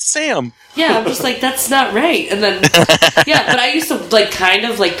like, no, that's Sam. Yeah, I'm just like, that's not right. And then, but I used to, like, kind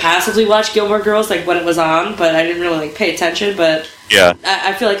of, like, passively watch Gilmore Girls, like, when it was on, but I didn't really, like, pay attention. But yeah,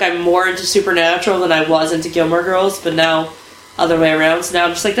 I feel like I'm more into Supernatural than I was into Gilmore Girls, but now, other way around. So now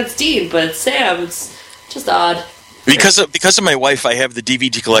I'm just like, that's Dean, but it's Sam. It's just odd. Because of my wife, I have the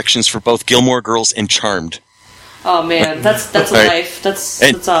DVD collections for both Gilmore Girls and Charmed. Oh man, that's a life. That's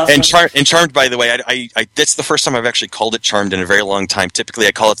awesome. And Charmed, by the way, I that's the first time I've actually called it Charmed in a very long time. Typically,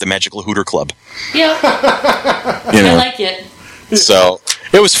 I call it the Magical Hooter Club. Yeah, I like it. So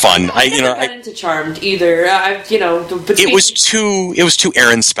it was fun. I never got into Charmed either. It was too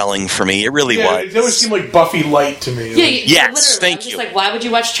Aaron spelling for me. It really was. It always seemed like Buffy light to me. Yes, thank you. Just like, why would you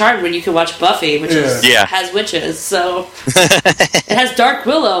watch Charmed when you can watch Buffy, which has witches? So it has Dark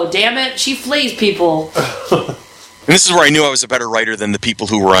Willow. Damn it, she flays people. And this is where I knew I was a better writer than the people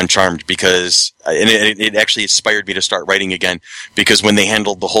who were on Charmed, because it actually inspired me to start writing again, because when they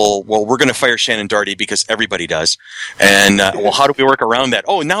handled the whole, well, we're going to fire Shannon Doherty because everybody does. And, well, how do we work around that?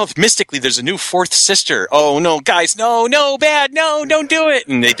 Oh, now mystically there's a new fourth sister. Oh, no, guys, no, bad, no, don't do it.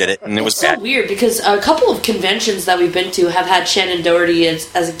 And they did it, and it was bad. It's so weird, because a couple of conventions that we've been to have had Shannon Doherty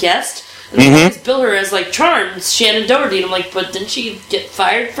as a guest. And they always bill her as, like, Charms, Shannon Doherty. And I'm like, but didn't she get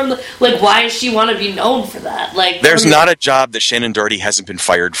fired from the... Like, why does she want to be known for that? Like, there's not a job that Shannon Doherty hasn't been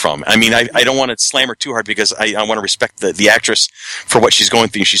fired from. I mean, I don't want to slam her too hard because I want to respect the actress for what she's going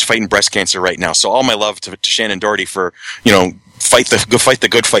through. She's fighting breast cancer right now. So all my love to Shannon Doherty for, fight the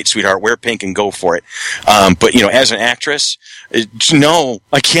good fight, sweetheart. Wear pink and go for it. But as an actress, no,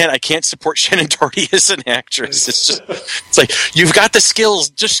 I can't support Shannon Doherty as an actress. It's like, you've got the skills.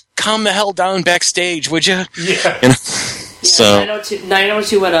 Just calm the hell down backstage, would you? Yeah. So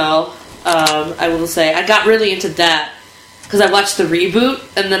 90210. I will say I got really into that because I watched the reboot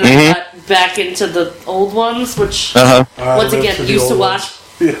and then I got back into the old ones, which once again used to watch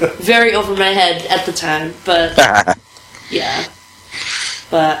very over my head at the time, but yeah.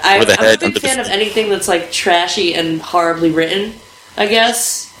 But I'm a big fan of anything that's like trashy and horribly written, I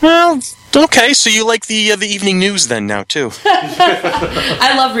guess. Well, okay, so you like the evening news then now too?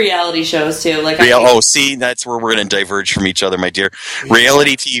 I love reality shows too. Like see, that's where we're going to diverge from each other, my dear.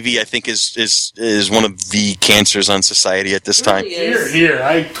 Reality TV, I think, is one of the cancers on society at this time. Really Here,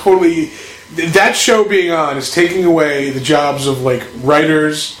 I totally. That show being on is taking away the jobs of like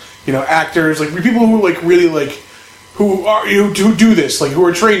writers, actors, like people who like really like. Who do this, like who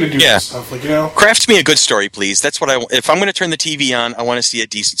are trained to do this stuff, like Craft me a good story, please. That's what I want. If I'm going to turn the TV on, I want to see a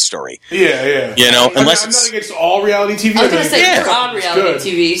decent story. Yeah. Unless I'm not against all reality TV. I was going to say you're on reality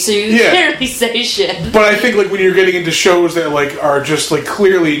TV, so you can't really say shit. But I think like when you're getting into shows that like are just like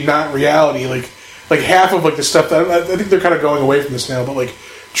clearly not reality, like half of like the stuff that I think they're kind of going away from this now. But like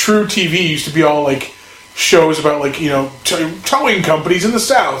true TV used to be all like shows about like towing companies in the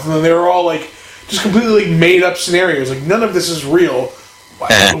South, and then they were all like. Just completely like, made up scenarios. Like none of this is real.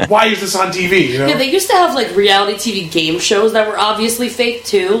 Why is this on TV? Yeah, they used to have like reality TV game shows that were obviously fake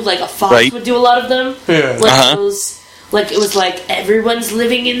too. Like a Fox would do a lot of them. Yeah. Like those. Like it was like everyone's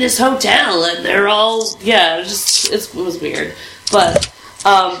living in this hotel and they're all it was weird. But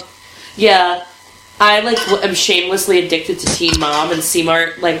I am shamelessly addicted to Teen Mom, and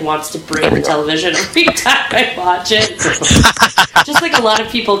C-Mart wants to break the television every time I watch it. Just like a lot of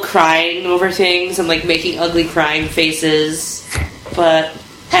people crying over things and like making ugly crying faces. But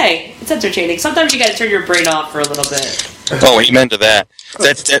hey, it's entertaining. Sometimes you gotta turn your brain off for a little bit. Oh, amen to that.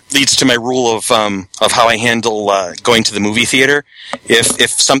 That leads to my rule of how I handle going to the movie theater. If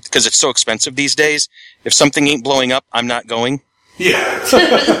because it's so expensive these days, if something ain't blowing up, I'm not going. Yeah.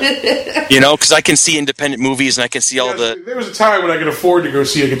 Because I can see independent movies and I can see all the... There was a time when I could afford to go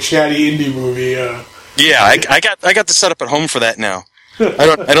see like a chatty indie movie. I got the setup at home for that now.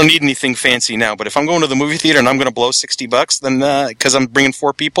 I don't need anything fancy now, but if I'm going to the movie theater and I'm going to blow $60, then because I'm bringing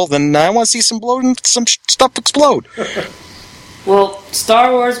 4 people, then I want to see some stuff explode. Well,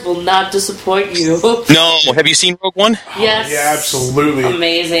 Star Wars will not disappoint you. No, have you seen Rogue One? Yes. Yeah, absolutely.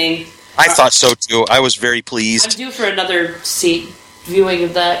 Amazing. I thought so too. I was very pleased. I'm due for another viewing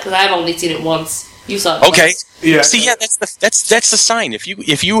of that because I've only seen it once. You saw it okay. once. Yeah. See, that's the sign. If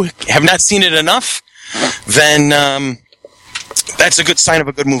you have not seen it enough, then that's a good sign of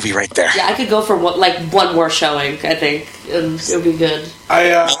a good movie right there. Yeah, I could go for one more showing. I think and it'll be good.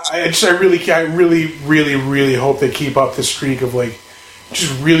 I really hope they keep up the streak of like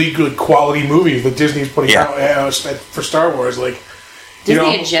just really good quality movies that Disney's putting out for Star Wars. Like.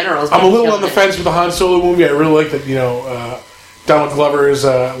 Disney in general. I'm a little on the fence with the Han Solo movie. I really like that. Donald Glover is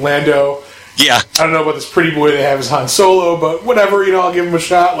Lando. Yeah. I don't know about this pretty boy they have as Han Solo, but whatever. I'll give him a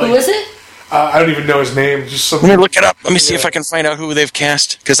shot. Who is it? I don't even know his name. Just some. Let me look it up. Let me see if I can find out who they've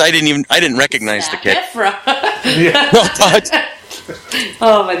cast because I didn't recognize the kid.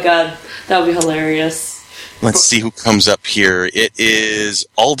 Oh my god, that would be hilarious. Let's see who comes up here. It is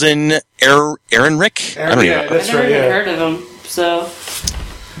Alden Ehrenreich. I don't know. That's I've never right. even heard of him. So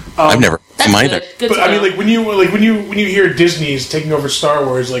I've never him either. Good but to I know. mean, when you hear Disney's taking over Star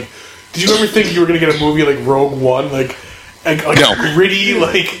Wars, did you ever think you were going to get a movie like Rogue One, like No. gritty,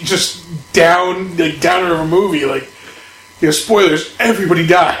 just downer of a movie, spoilers, everybody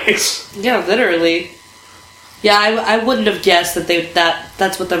dies. Yeah, literally. Yeah, I wouldn't have guessed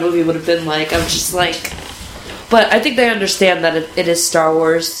that's what that movie would have been like. I'm just like, but I think they understand that it is Star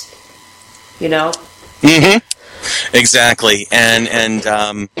Wars, Mm-hmm. Exactly. And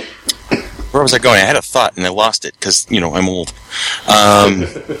where was I going? I had a thought and I lost it because I'm old.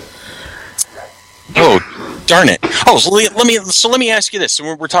 Oh, darn it! Oh, so let me ask you this.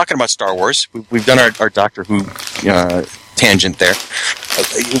 So we're talking about Star Wars. We've done our Doctor Who tangent there.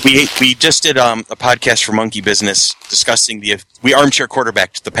 We just did a podcast for Monkey Business discussing we armchair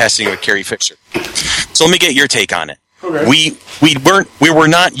quarterbacked the passing of Carrie Fisher. So let me get your take on it. Okay. We were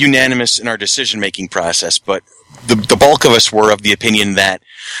not unanimous in our decision making process, but the bulk of us were of the opinion that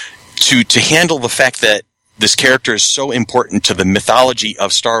to handle the fact that this character is so important to the mythology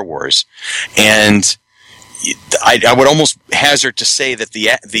of Star Wars, and I would almost hazard to say that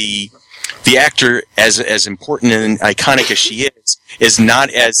the actor, as important and iconic as she is not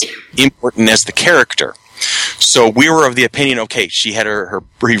as important as the character. So we were of the opinion, okay, she had her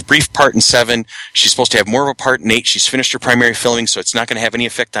brief part in 7. She's supposed to have more of a part in 8. She's finished her primary filming, so it's not going to have any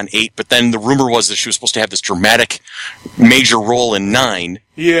effect on 8. But then the rumor was that she was supposed to have this dramatic major role in 9.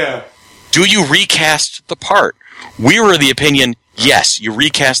 Yeah. Do you recast the part? We were of the opinion, yes, you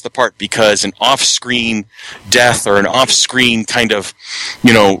recast the part, because an off-screen death or an off-screen kind of,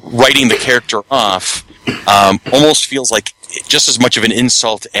 writing the character off almost feels like just as much of an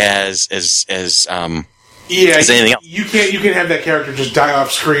insult as anything else. You can't have that character just die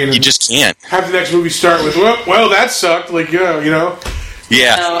off screen. And you just can't have the next movie start with well that sucked. Like Yeah, No,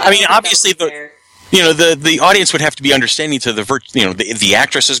 I mean, don't obviously think that the the audience would have to be understanding to the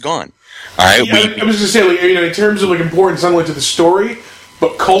actress is gone. All right, yeah, I was just gonna say, in terms of importance not only to the story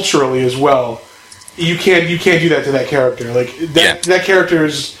but culturally as well. You can't do that to that character. Like that character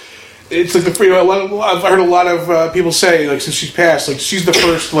is. It's like I've heard a lot of people say, since she's passed, she's the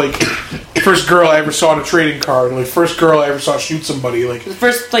first girl I ever saw in a trading card, first girl I ever saw shoot somebody, the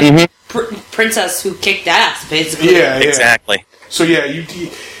first princess who kicked ass, basically. Yeah, exactly. So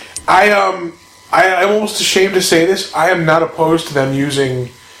I'm almost ashamed to say this. I am not opposed to them using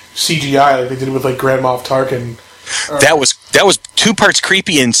CGI like they did with Grand Moff Tarkin. That was 2 parts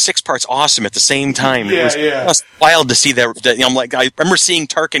creepy and 6 parts awesome at the same time. Yeah, it was wild to see that. I'm like, I remember seeing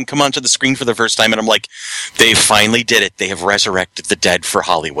Tarkin come onto the screen for the first time, and I'm like, they finally did it. They have resurrected the dead for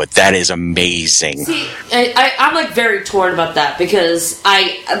Hollywood. That is amazing. See, I'm very torn about that, because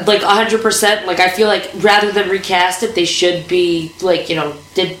I 100%. I feel like rather than recast it, they should be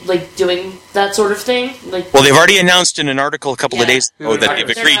doing that sort of thing. Well, they've already announced in an article a couple of days ago that they've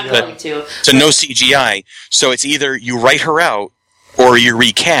agreed to no CGI. So it's either you write her out or you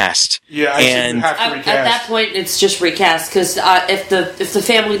recast. Yeah, and you have to recast. At that point, it's just recast, because if the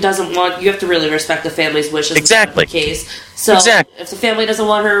family doesn't want, you have to really respect the family's wishes. Exactly. In the case. So if the family doesn't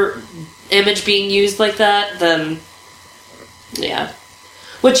want her image being used like that, then yeah.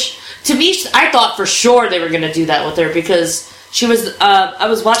 Which to me, I thought for sure they were going to do that with her, because she was. I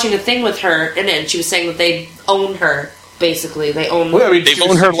was watching a thing with her, and she was saying that they own her. Basically, they own. Well, they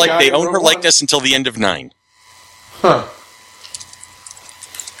own her likeness until the end of 9. Huh.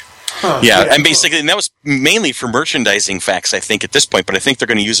 Yeah, and basically, and that was mainly for merchandising facts, I think, at this point. But I think they're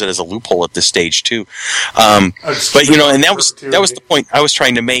going to use it as a loophole at this stage too. And that was the point I was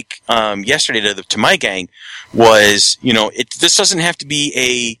trying to make yesterday to my gang was, this doesn't have to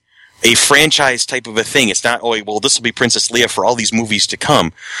be a franchise type of a thing. It's not, this will be Princess Leia for all these movies to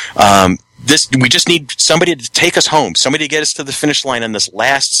come. We just need somebody to take us home, somebody to get us to the finish line on this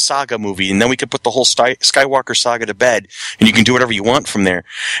last saga movie, and then we could put the whole Skywalker saga to bed, and you can do whatever you want from there.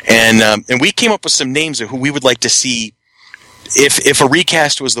 And we came up with some names of who we would like to see if a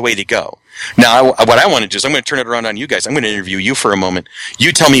recast was the way to go. Now, what I want to do is I'm going to turn it around on you guys. I'm going to interview you for a moment.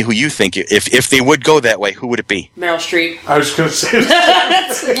 You tell me who you think. If they would go that way, who would it be? Meryl Streep. I was going to say that.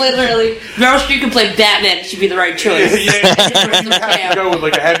 That's literally. Meryl Streep can play Batman. She'd be the right choice. You have to go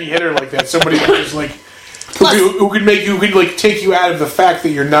with a heavy hitter like that. Somebody who's who could take you out of the fact that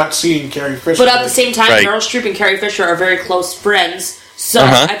you're not seeing Carrie Fisher. But at the same time, right. Meryl Streep and Carrie Fisher are very close friends, so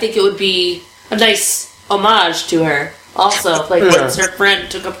I think it would be a nice homage to her. Also, once her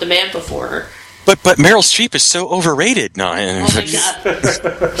friend took up the mantle for her. But Meryl Streep is so overrated. No, oh my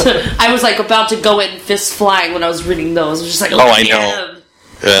god! I was about to go in fist flying when I was reading those. I was just I know.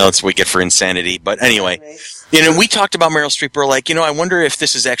 Well, that's what we get for insanity. But anyway, we talked about Meryl Streep. We're like, I wonder if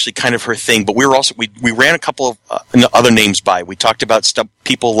this is actually kind of her thing. But we were also we ran a couple of other names by. We talked about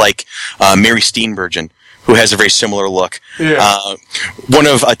people like Mary Steenburgen, who has a very similar look. Yeah. One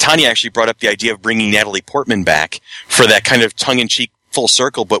of Tanya actually brought up the idea of bringing Natalie Portman back for that kind of tongue-in-cheek full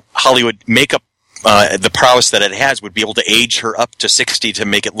circle, but Hollywood makeup, the prowess that it has, would be able to age her up to 60 to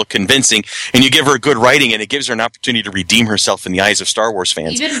make it look convincing, and you give her good writing, and it gives her an opportunity to redeem herself in the eyes of Star Wars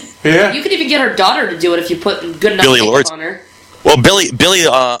fans. You could even get her daughter to do it if you put good enough makeup on her. Well, Billy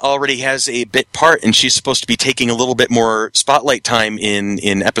already has a bit part, and she's supposed to be taking a little bit more spotlight time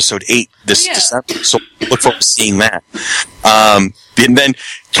in episode 8 this December. So look forward to seeing that. And then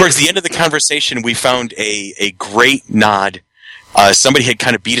towards the end of the conversation, we found a great nod. Somebody had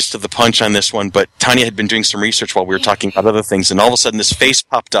kind of beat us to the punch on this one, but Tanya had been doing some research while we were talking about other things, and all of a sudden this face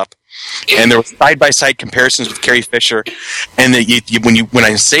popped up, and there were side-by-side comparisons with Carrie Fisher. And when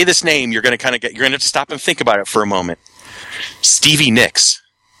I say this name, you're going to have to stop and think about it for a moment. Stevie Nicks.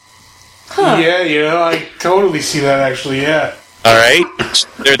 Huh. Yeah, I totally see that actually, yeah. All right,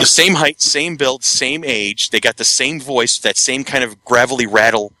 they're the same height, same build, same age. They got the same voice, that same kind of gravelly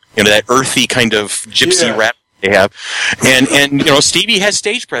rattle, that earthy kind of gypsy rap they have. And Stevie has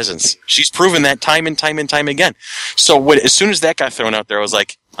stage presence. She's proven that time and time and time again. So as soon as that got thrown out there, I was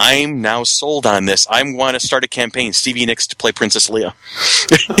like, I'm now sold on this. I want to start a campaign, Stevie Nicks to play Princess Leia.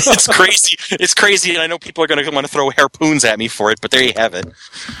 It's crazy. It's crazy, and I know people are going to want to throw harpoons at me for it, but there you have it.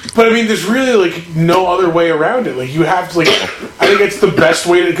 But I mean, there's really no other way around it. You have to I think it's the best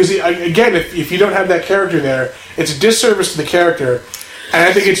way to, because again, if you don't have that character there, it's a disservice to the character, and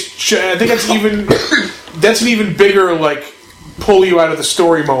I think that's an even bigger pull you out of the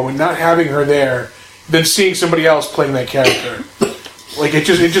story moment, not having her there, than seeing somebody else playing that character. It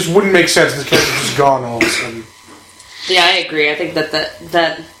just wouldn't make sense. The character's just gone all of a sudden. Yeah, I agree. I think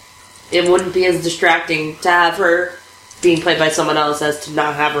that it wouldn't be as distracting to have her being played by someone else as to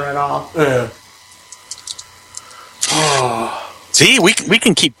not have her at all. Yeah. See, we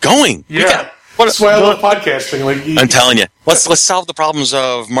can keep going. Yeah. That's why I love podcasting. I'm telling you. Let's solve the problems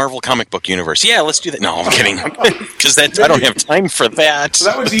of Marvel comic book universe. Yeah, let's do that. No, I'm kidding. Because I don't have time for that. So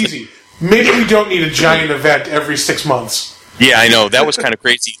that was easy. Maybe we don't need a giant event every 6 months. Yeah, I know. That was kind of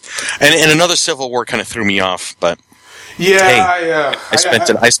crazy. And another Civil War kind of threw me off, but... Yeah, I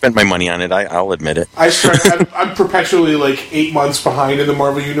spent my money on it. I'll admit it. I'm perpetually 8 months behind in the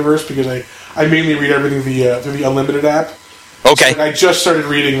Marvel Universe because I mainly read everything through the Unlimited app. Okay. So, I just started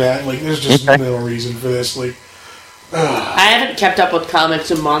reading that. There's just no reason for this. I haven't kept up with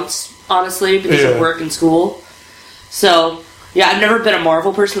comics in months, honestly, because of work and school. So, yeah, I've never been a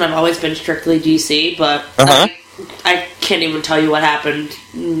Marvel person. I've always been strictly DC, but... I can't even tell you what happened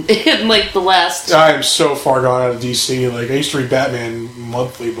in the last... I am so far gone out of DC. I used to read Batman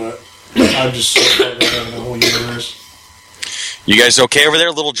monthly, but I'm just so far gone out of the whole universe. You guys okay over there?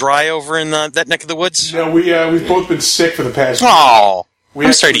 A little dry over in that neck of the woods? No, we've both been sick for the past week. Oh,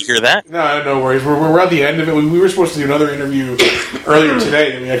 I'm sorry to hear that. No worries. We're at the end of it. We were supposed to do another interview earlier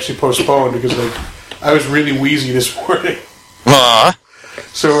today that we actually postponed because I was really wheezy this morning.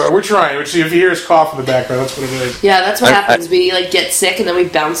 So we're trying. So if you hear us cough in the background, that's what it is. Yeah, that's what happens. We get sick and then we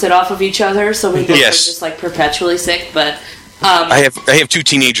bounce it off of each other. So we both are just perpetually sick. But I have 2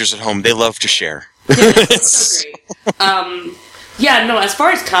 teenagers at home. They love to share. Yeah, that's so great. Yeah, no. As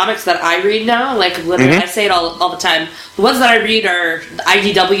far as comics that I read now, literally, I say it all the time. The ones that I read are the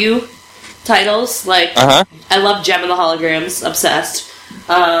IDW titles. I love Gem and the Holograms. Obsessed.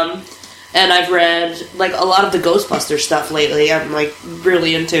 And I've read, a lot of the Ghostbusters stuff lately. I'm,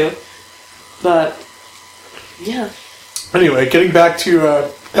 really into. But, yeah. Anyway, getting back to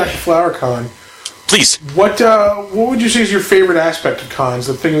FlowerCon. Please. What would you say is your favorite aspect of cons?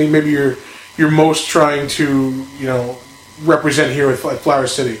 The thing that maybe you're most trying to, represent here at Flower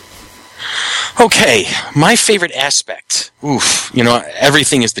City? Okay. My favorite aspect.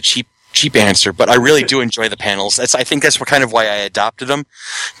 Everything is the cheap answer, but I really do enjoy the panels. I think that's kind of why I adopted them.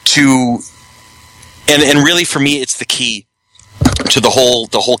 And really for me, it's the key to the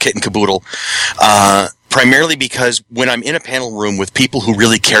whole kit and caboodle. Primarily because when I'm in a panel room with people who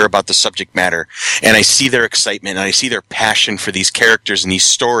really care about the subject matter, and I see their excitement and I see their passion for these characters and these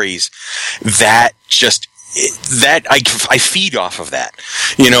stories, I feed off of that.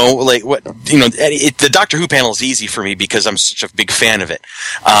 The Doctor Who panel is easy for me because I'm such a big fan of it.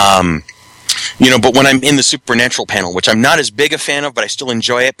 But when I'm in the Supernatural panel, which I'm not as big a fan of, but I still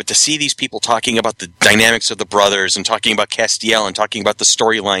enjoy it, but to see these people talking about the dynamics of the brothers and talking about Castiel and talking about the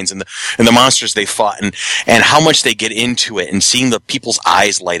storylines and the monsters they fought and how much they get into it and seeing the people's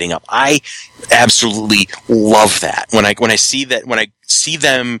eyes lighting up, I absolutely love that. When I see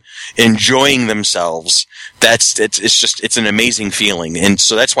them enjoying themselves, it's an amazing feeling, and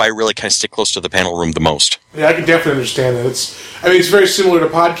so that's why I really kind of stick close to the panel room the most. Yeah, I can definitely understand that. It's very similar to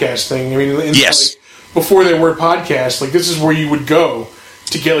podcasting. Yes. Before there were podcasts, this is where you would go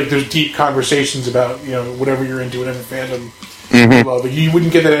to get those deep conversations about whatever you're into, whatever fandom you love. You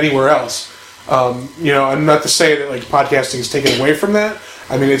wouldn't get that anywhere else. I'm not to say that podcasting is taken away from that.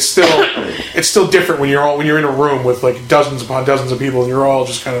 It's still different when you're in a room with dozens upon dozens of people and you're all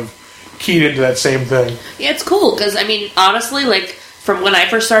just kind of keyed into that same thing. Yeah, it's cool because honestly, from when I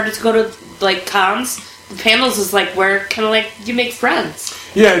first started to go to cons, the panels is where kind of you make friends.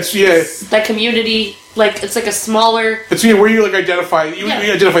 Yeah, it's that community. It's a smaller. It's where you identify you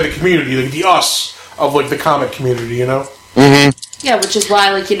identify the community, the us of the comic community. Mm-hmm. Yeah, which is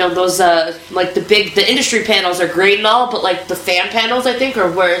why those the industry panels are great and all, but the fan panels I think are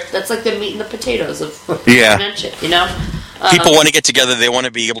where that's the meat and the potatoes of convention. People want to get together. They want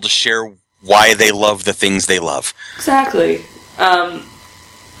to be able to share why they love the things they love. Exactly.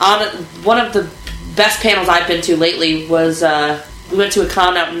 on one of the best panels I've been to lately was we went to a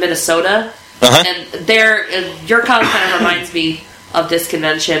con out in Minnesota, and your con kind of reminds me of this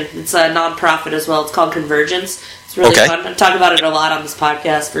convention. It's a non-profit as well. It's called Convergence. It's really fun. I talk about it a lot on this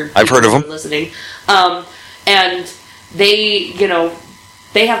podcast for I've heard of them listening. And they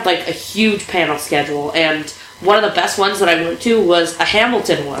have like a huge panel schedule, and one of the best ones that I went to was a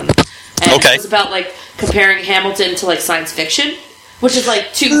Hamilton one. And it was about like comparing Hamilton to like science fiction, which is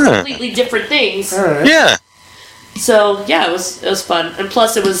like two completely different things. Right. Yeah. So yeah, it was fun, and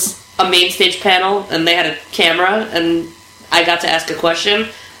plus it was a main stage panel, and they had a camera, and I got to ask a question,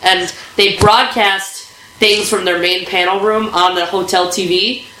 and they broadcast things from their main panel room on the hotel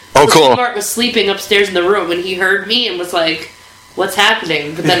TV. Oh, cool. C-Mart was sleeping upstairs in the room, and he heard me and was like, "What's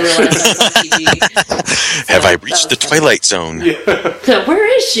happening?" But then realized I was on TV. Have I reached the Twilight Zone? So, where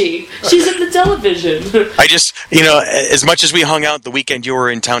is she? She's in the television. I just, as much as we hung out the weekend you were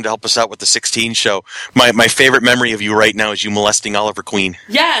in town to help us out with the 16 show, my favorite memory of you right now is you molesting Oliver Queen.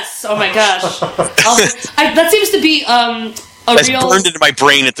 Yes! Oh my gosh. That seems to be That's burned into my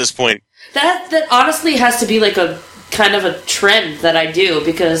brain at this point. That honestly has to be like a kind of a trend that I do,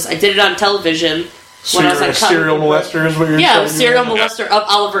 because I did it on television. So when I was you're like, a serial molester is what you're Yeah, saying? a serial molester of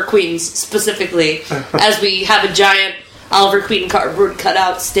Oliver Queen's specifically, as we have a giant Oliver Queen cardboard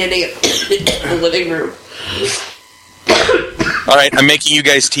cutout standing in the living room. All right, I'm making you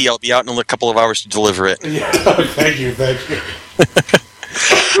guys tea. I'll be out in a couple of hours to deliver it. Yeah, thank you.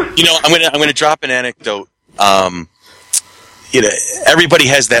 I'm gonna drop an anecdote. Everybody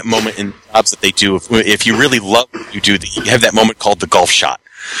has that moment in jobs that they do. If you really love what you do, you have that moment called the golf shot.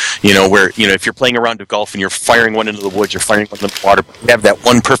 Where, if you're playing a round of golf and you're firing one into the woods, you're firing one into the water, but you have that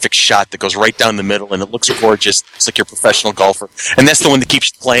one perfect shot that goes right down the middle and it looks gorgeous. It's like you're a professional golfer. And that's the one that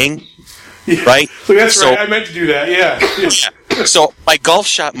keeps you playing, right? So that's right. I meant to do that, yeah. So my golf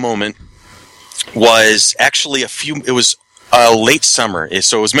shot moment was actually it was late summer,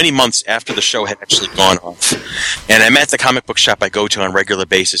 so it was many months after the show had actually gone off. And I'm at the comic book shop I go to on a regular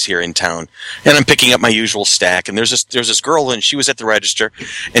basis here in town, and I'm picking up my usual stack, and there's this girl, and she was at the register,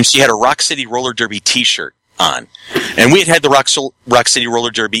 and she had a Rock City Roller Derby t-shirt on. And we had the Rock City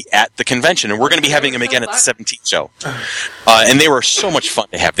Roller Derby at the convention, and we're going to be having them again at the 17th show. And they were so much fun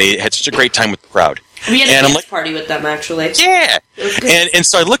to have. They had such a great time with the crowd. We had a dance party with them, actually. Yeah. And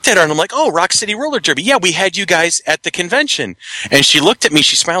so I looked at her, and I'm like, oh, Rock City Roller Derby. Yeah, we had you guys at the convention. And she looked at me,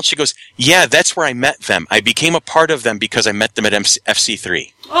 she smiled, she goes, yeah, that's where I met them. I became a part of them because I met them at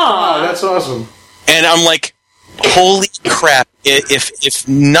FC3. Oh, that's awesome. And I'm like, holy crap. If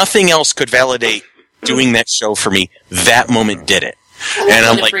nothing else could validate doing that show for me, that moment did it. And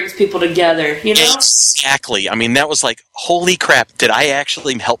I'm like, it brings people together, Exactly. I mean, that was like, holy crap! Did I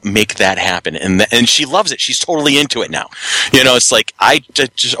actually help make that happen? And she loves it. She's totally into it now. It's like I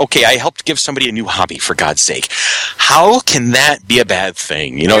helped give somebody a new hobby, for God's sake. How can that be a bad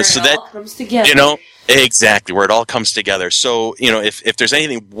thing? So that all comes together. Exactly, where it all comes together. So, if there's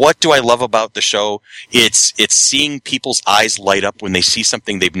anything, what do I love about the show? It's seeing people's eyes light up when they see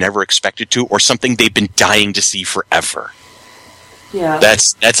something they've never expected to, or something they've been dying to see forever. Yeah.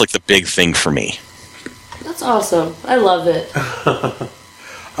 That's like the big thing for me. That's awesome. I love it.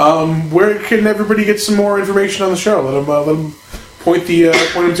 Where can everybody get some more information on the show? Let them point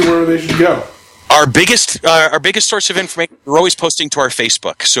them to where they should go. Our biggest source of information, we're always posting to our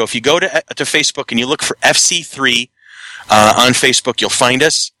Facebook. So if you go to Facebook and you look for FC3 on Facebook, you'll find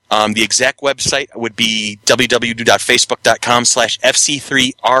us. The exact website would be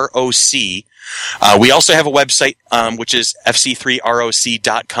www.facebook.com/FC3ROC. We also have a website, which is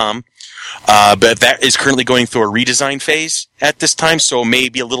fc3roc.com. But that is currently going through a redesign phase at this time, so it may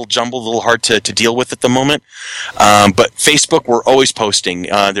be a little jumbled, a little hard to deal with at the moment. But Facebook, we're always posting.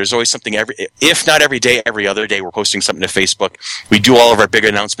 There's always something if not every day, every other day, we're posting something to Facebook. We do all of our big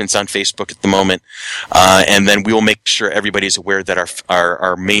announcements on Facebook at the moment. And then we will make sure everybody's aware that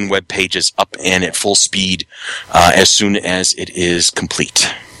our main web page is up and at full speed, as soon as it is complete.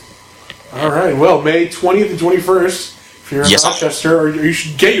 All right. Well, May 20th and 21st, if you're in Rochester, or you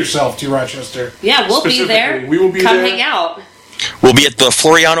should get yourself to Rochester. Yeah, we'll be there. We will be Come there. hang out. We'll be at the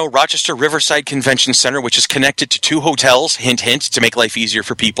Floriano Rochester Riverside Convention Center, which is connected to 2 hotels, hint, hint, to make life easier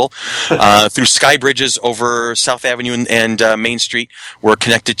for people. Through sky bridges over South Avenue and Main Street, we're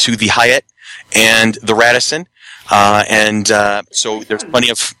connected to the Hyatt and the Radisson. So there's plenty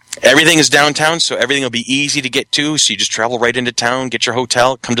of... Everything is downtown, so everything will be easy to get to. So you just travel right into town, get your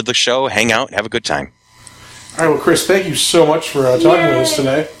hotel, come to the show, hang out, have a good time. All right, well, Chris, thank you so much for talking with us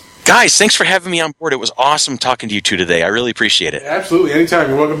today. Guys, thanks for having me on board. It was awesome talking to you two today. I really appreciate it. Absolutely. Anytime.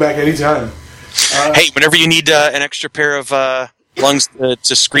 You're welcome back anytime. Hey, whenever you need an extra pair of lungs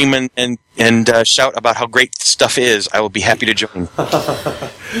to scream and shout about how great stuff is, I will be happy to join.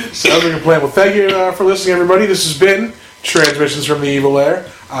 Sounds like a plan. Well, thank you for listening, everybody. This has been Transmissions from the Evil Air.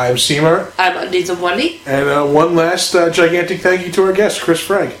 I'm C-Mart. I'm Undies of Wondy. And one last gigantic thank you to our guest, Chris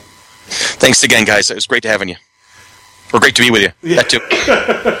Frank. Thanks again, guys. It was great to having you. Or great to be with you. Yeah. That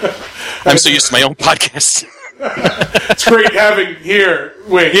too. I'm so used to my own podcast. It's great having here.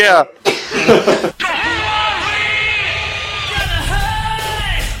 Wait. Yeah.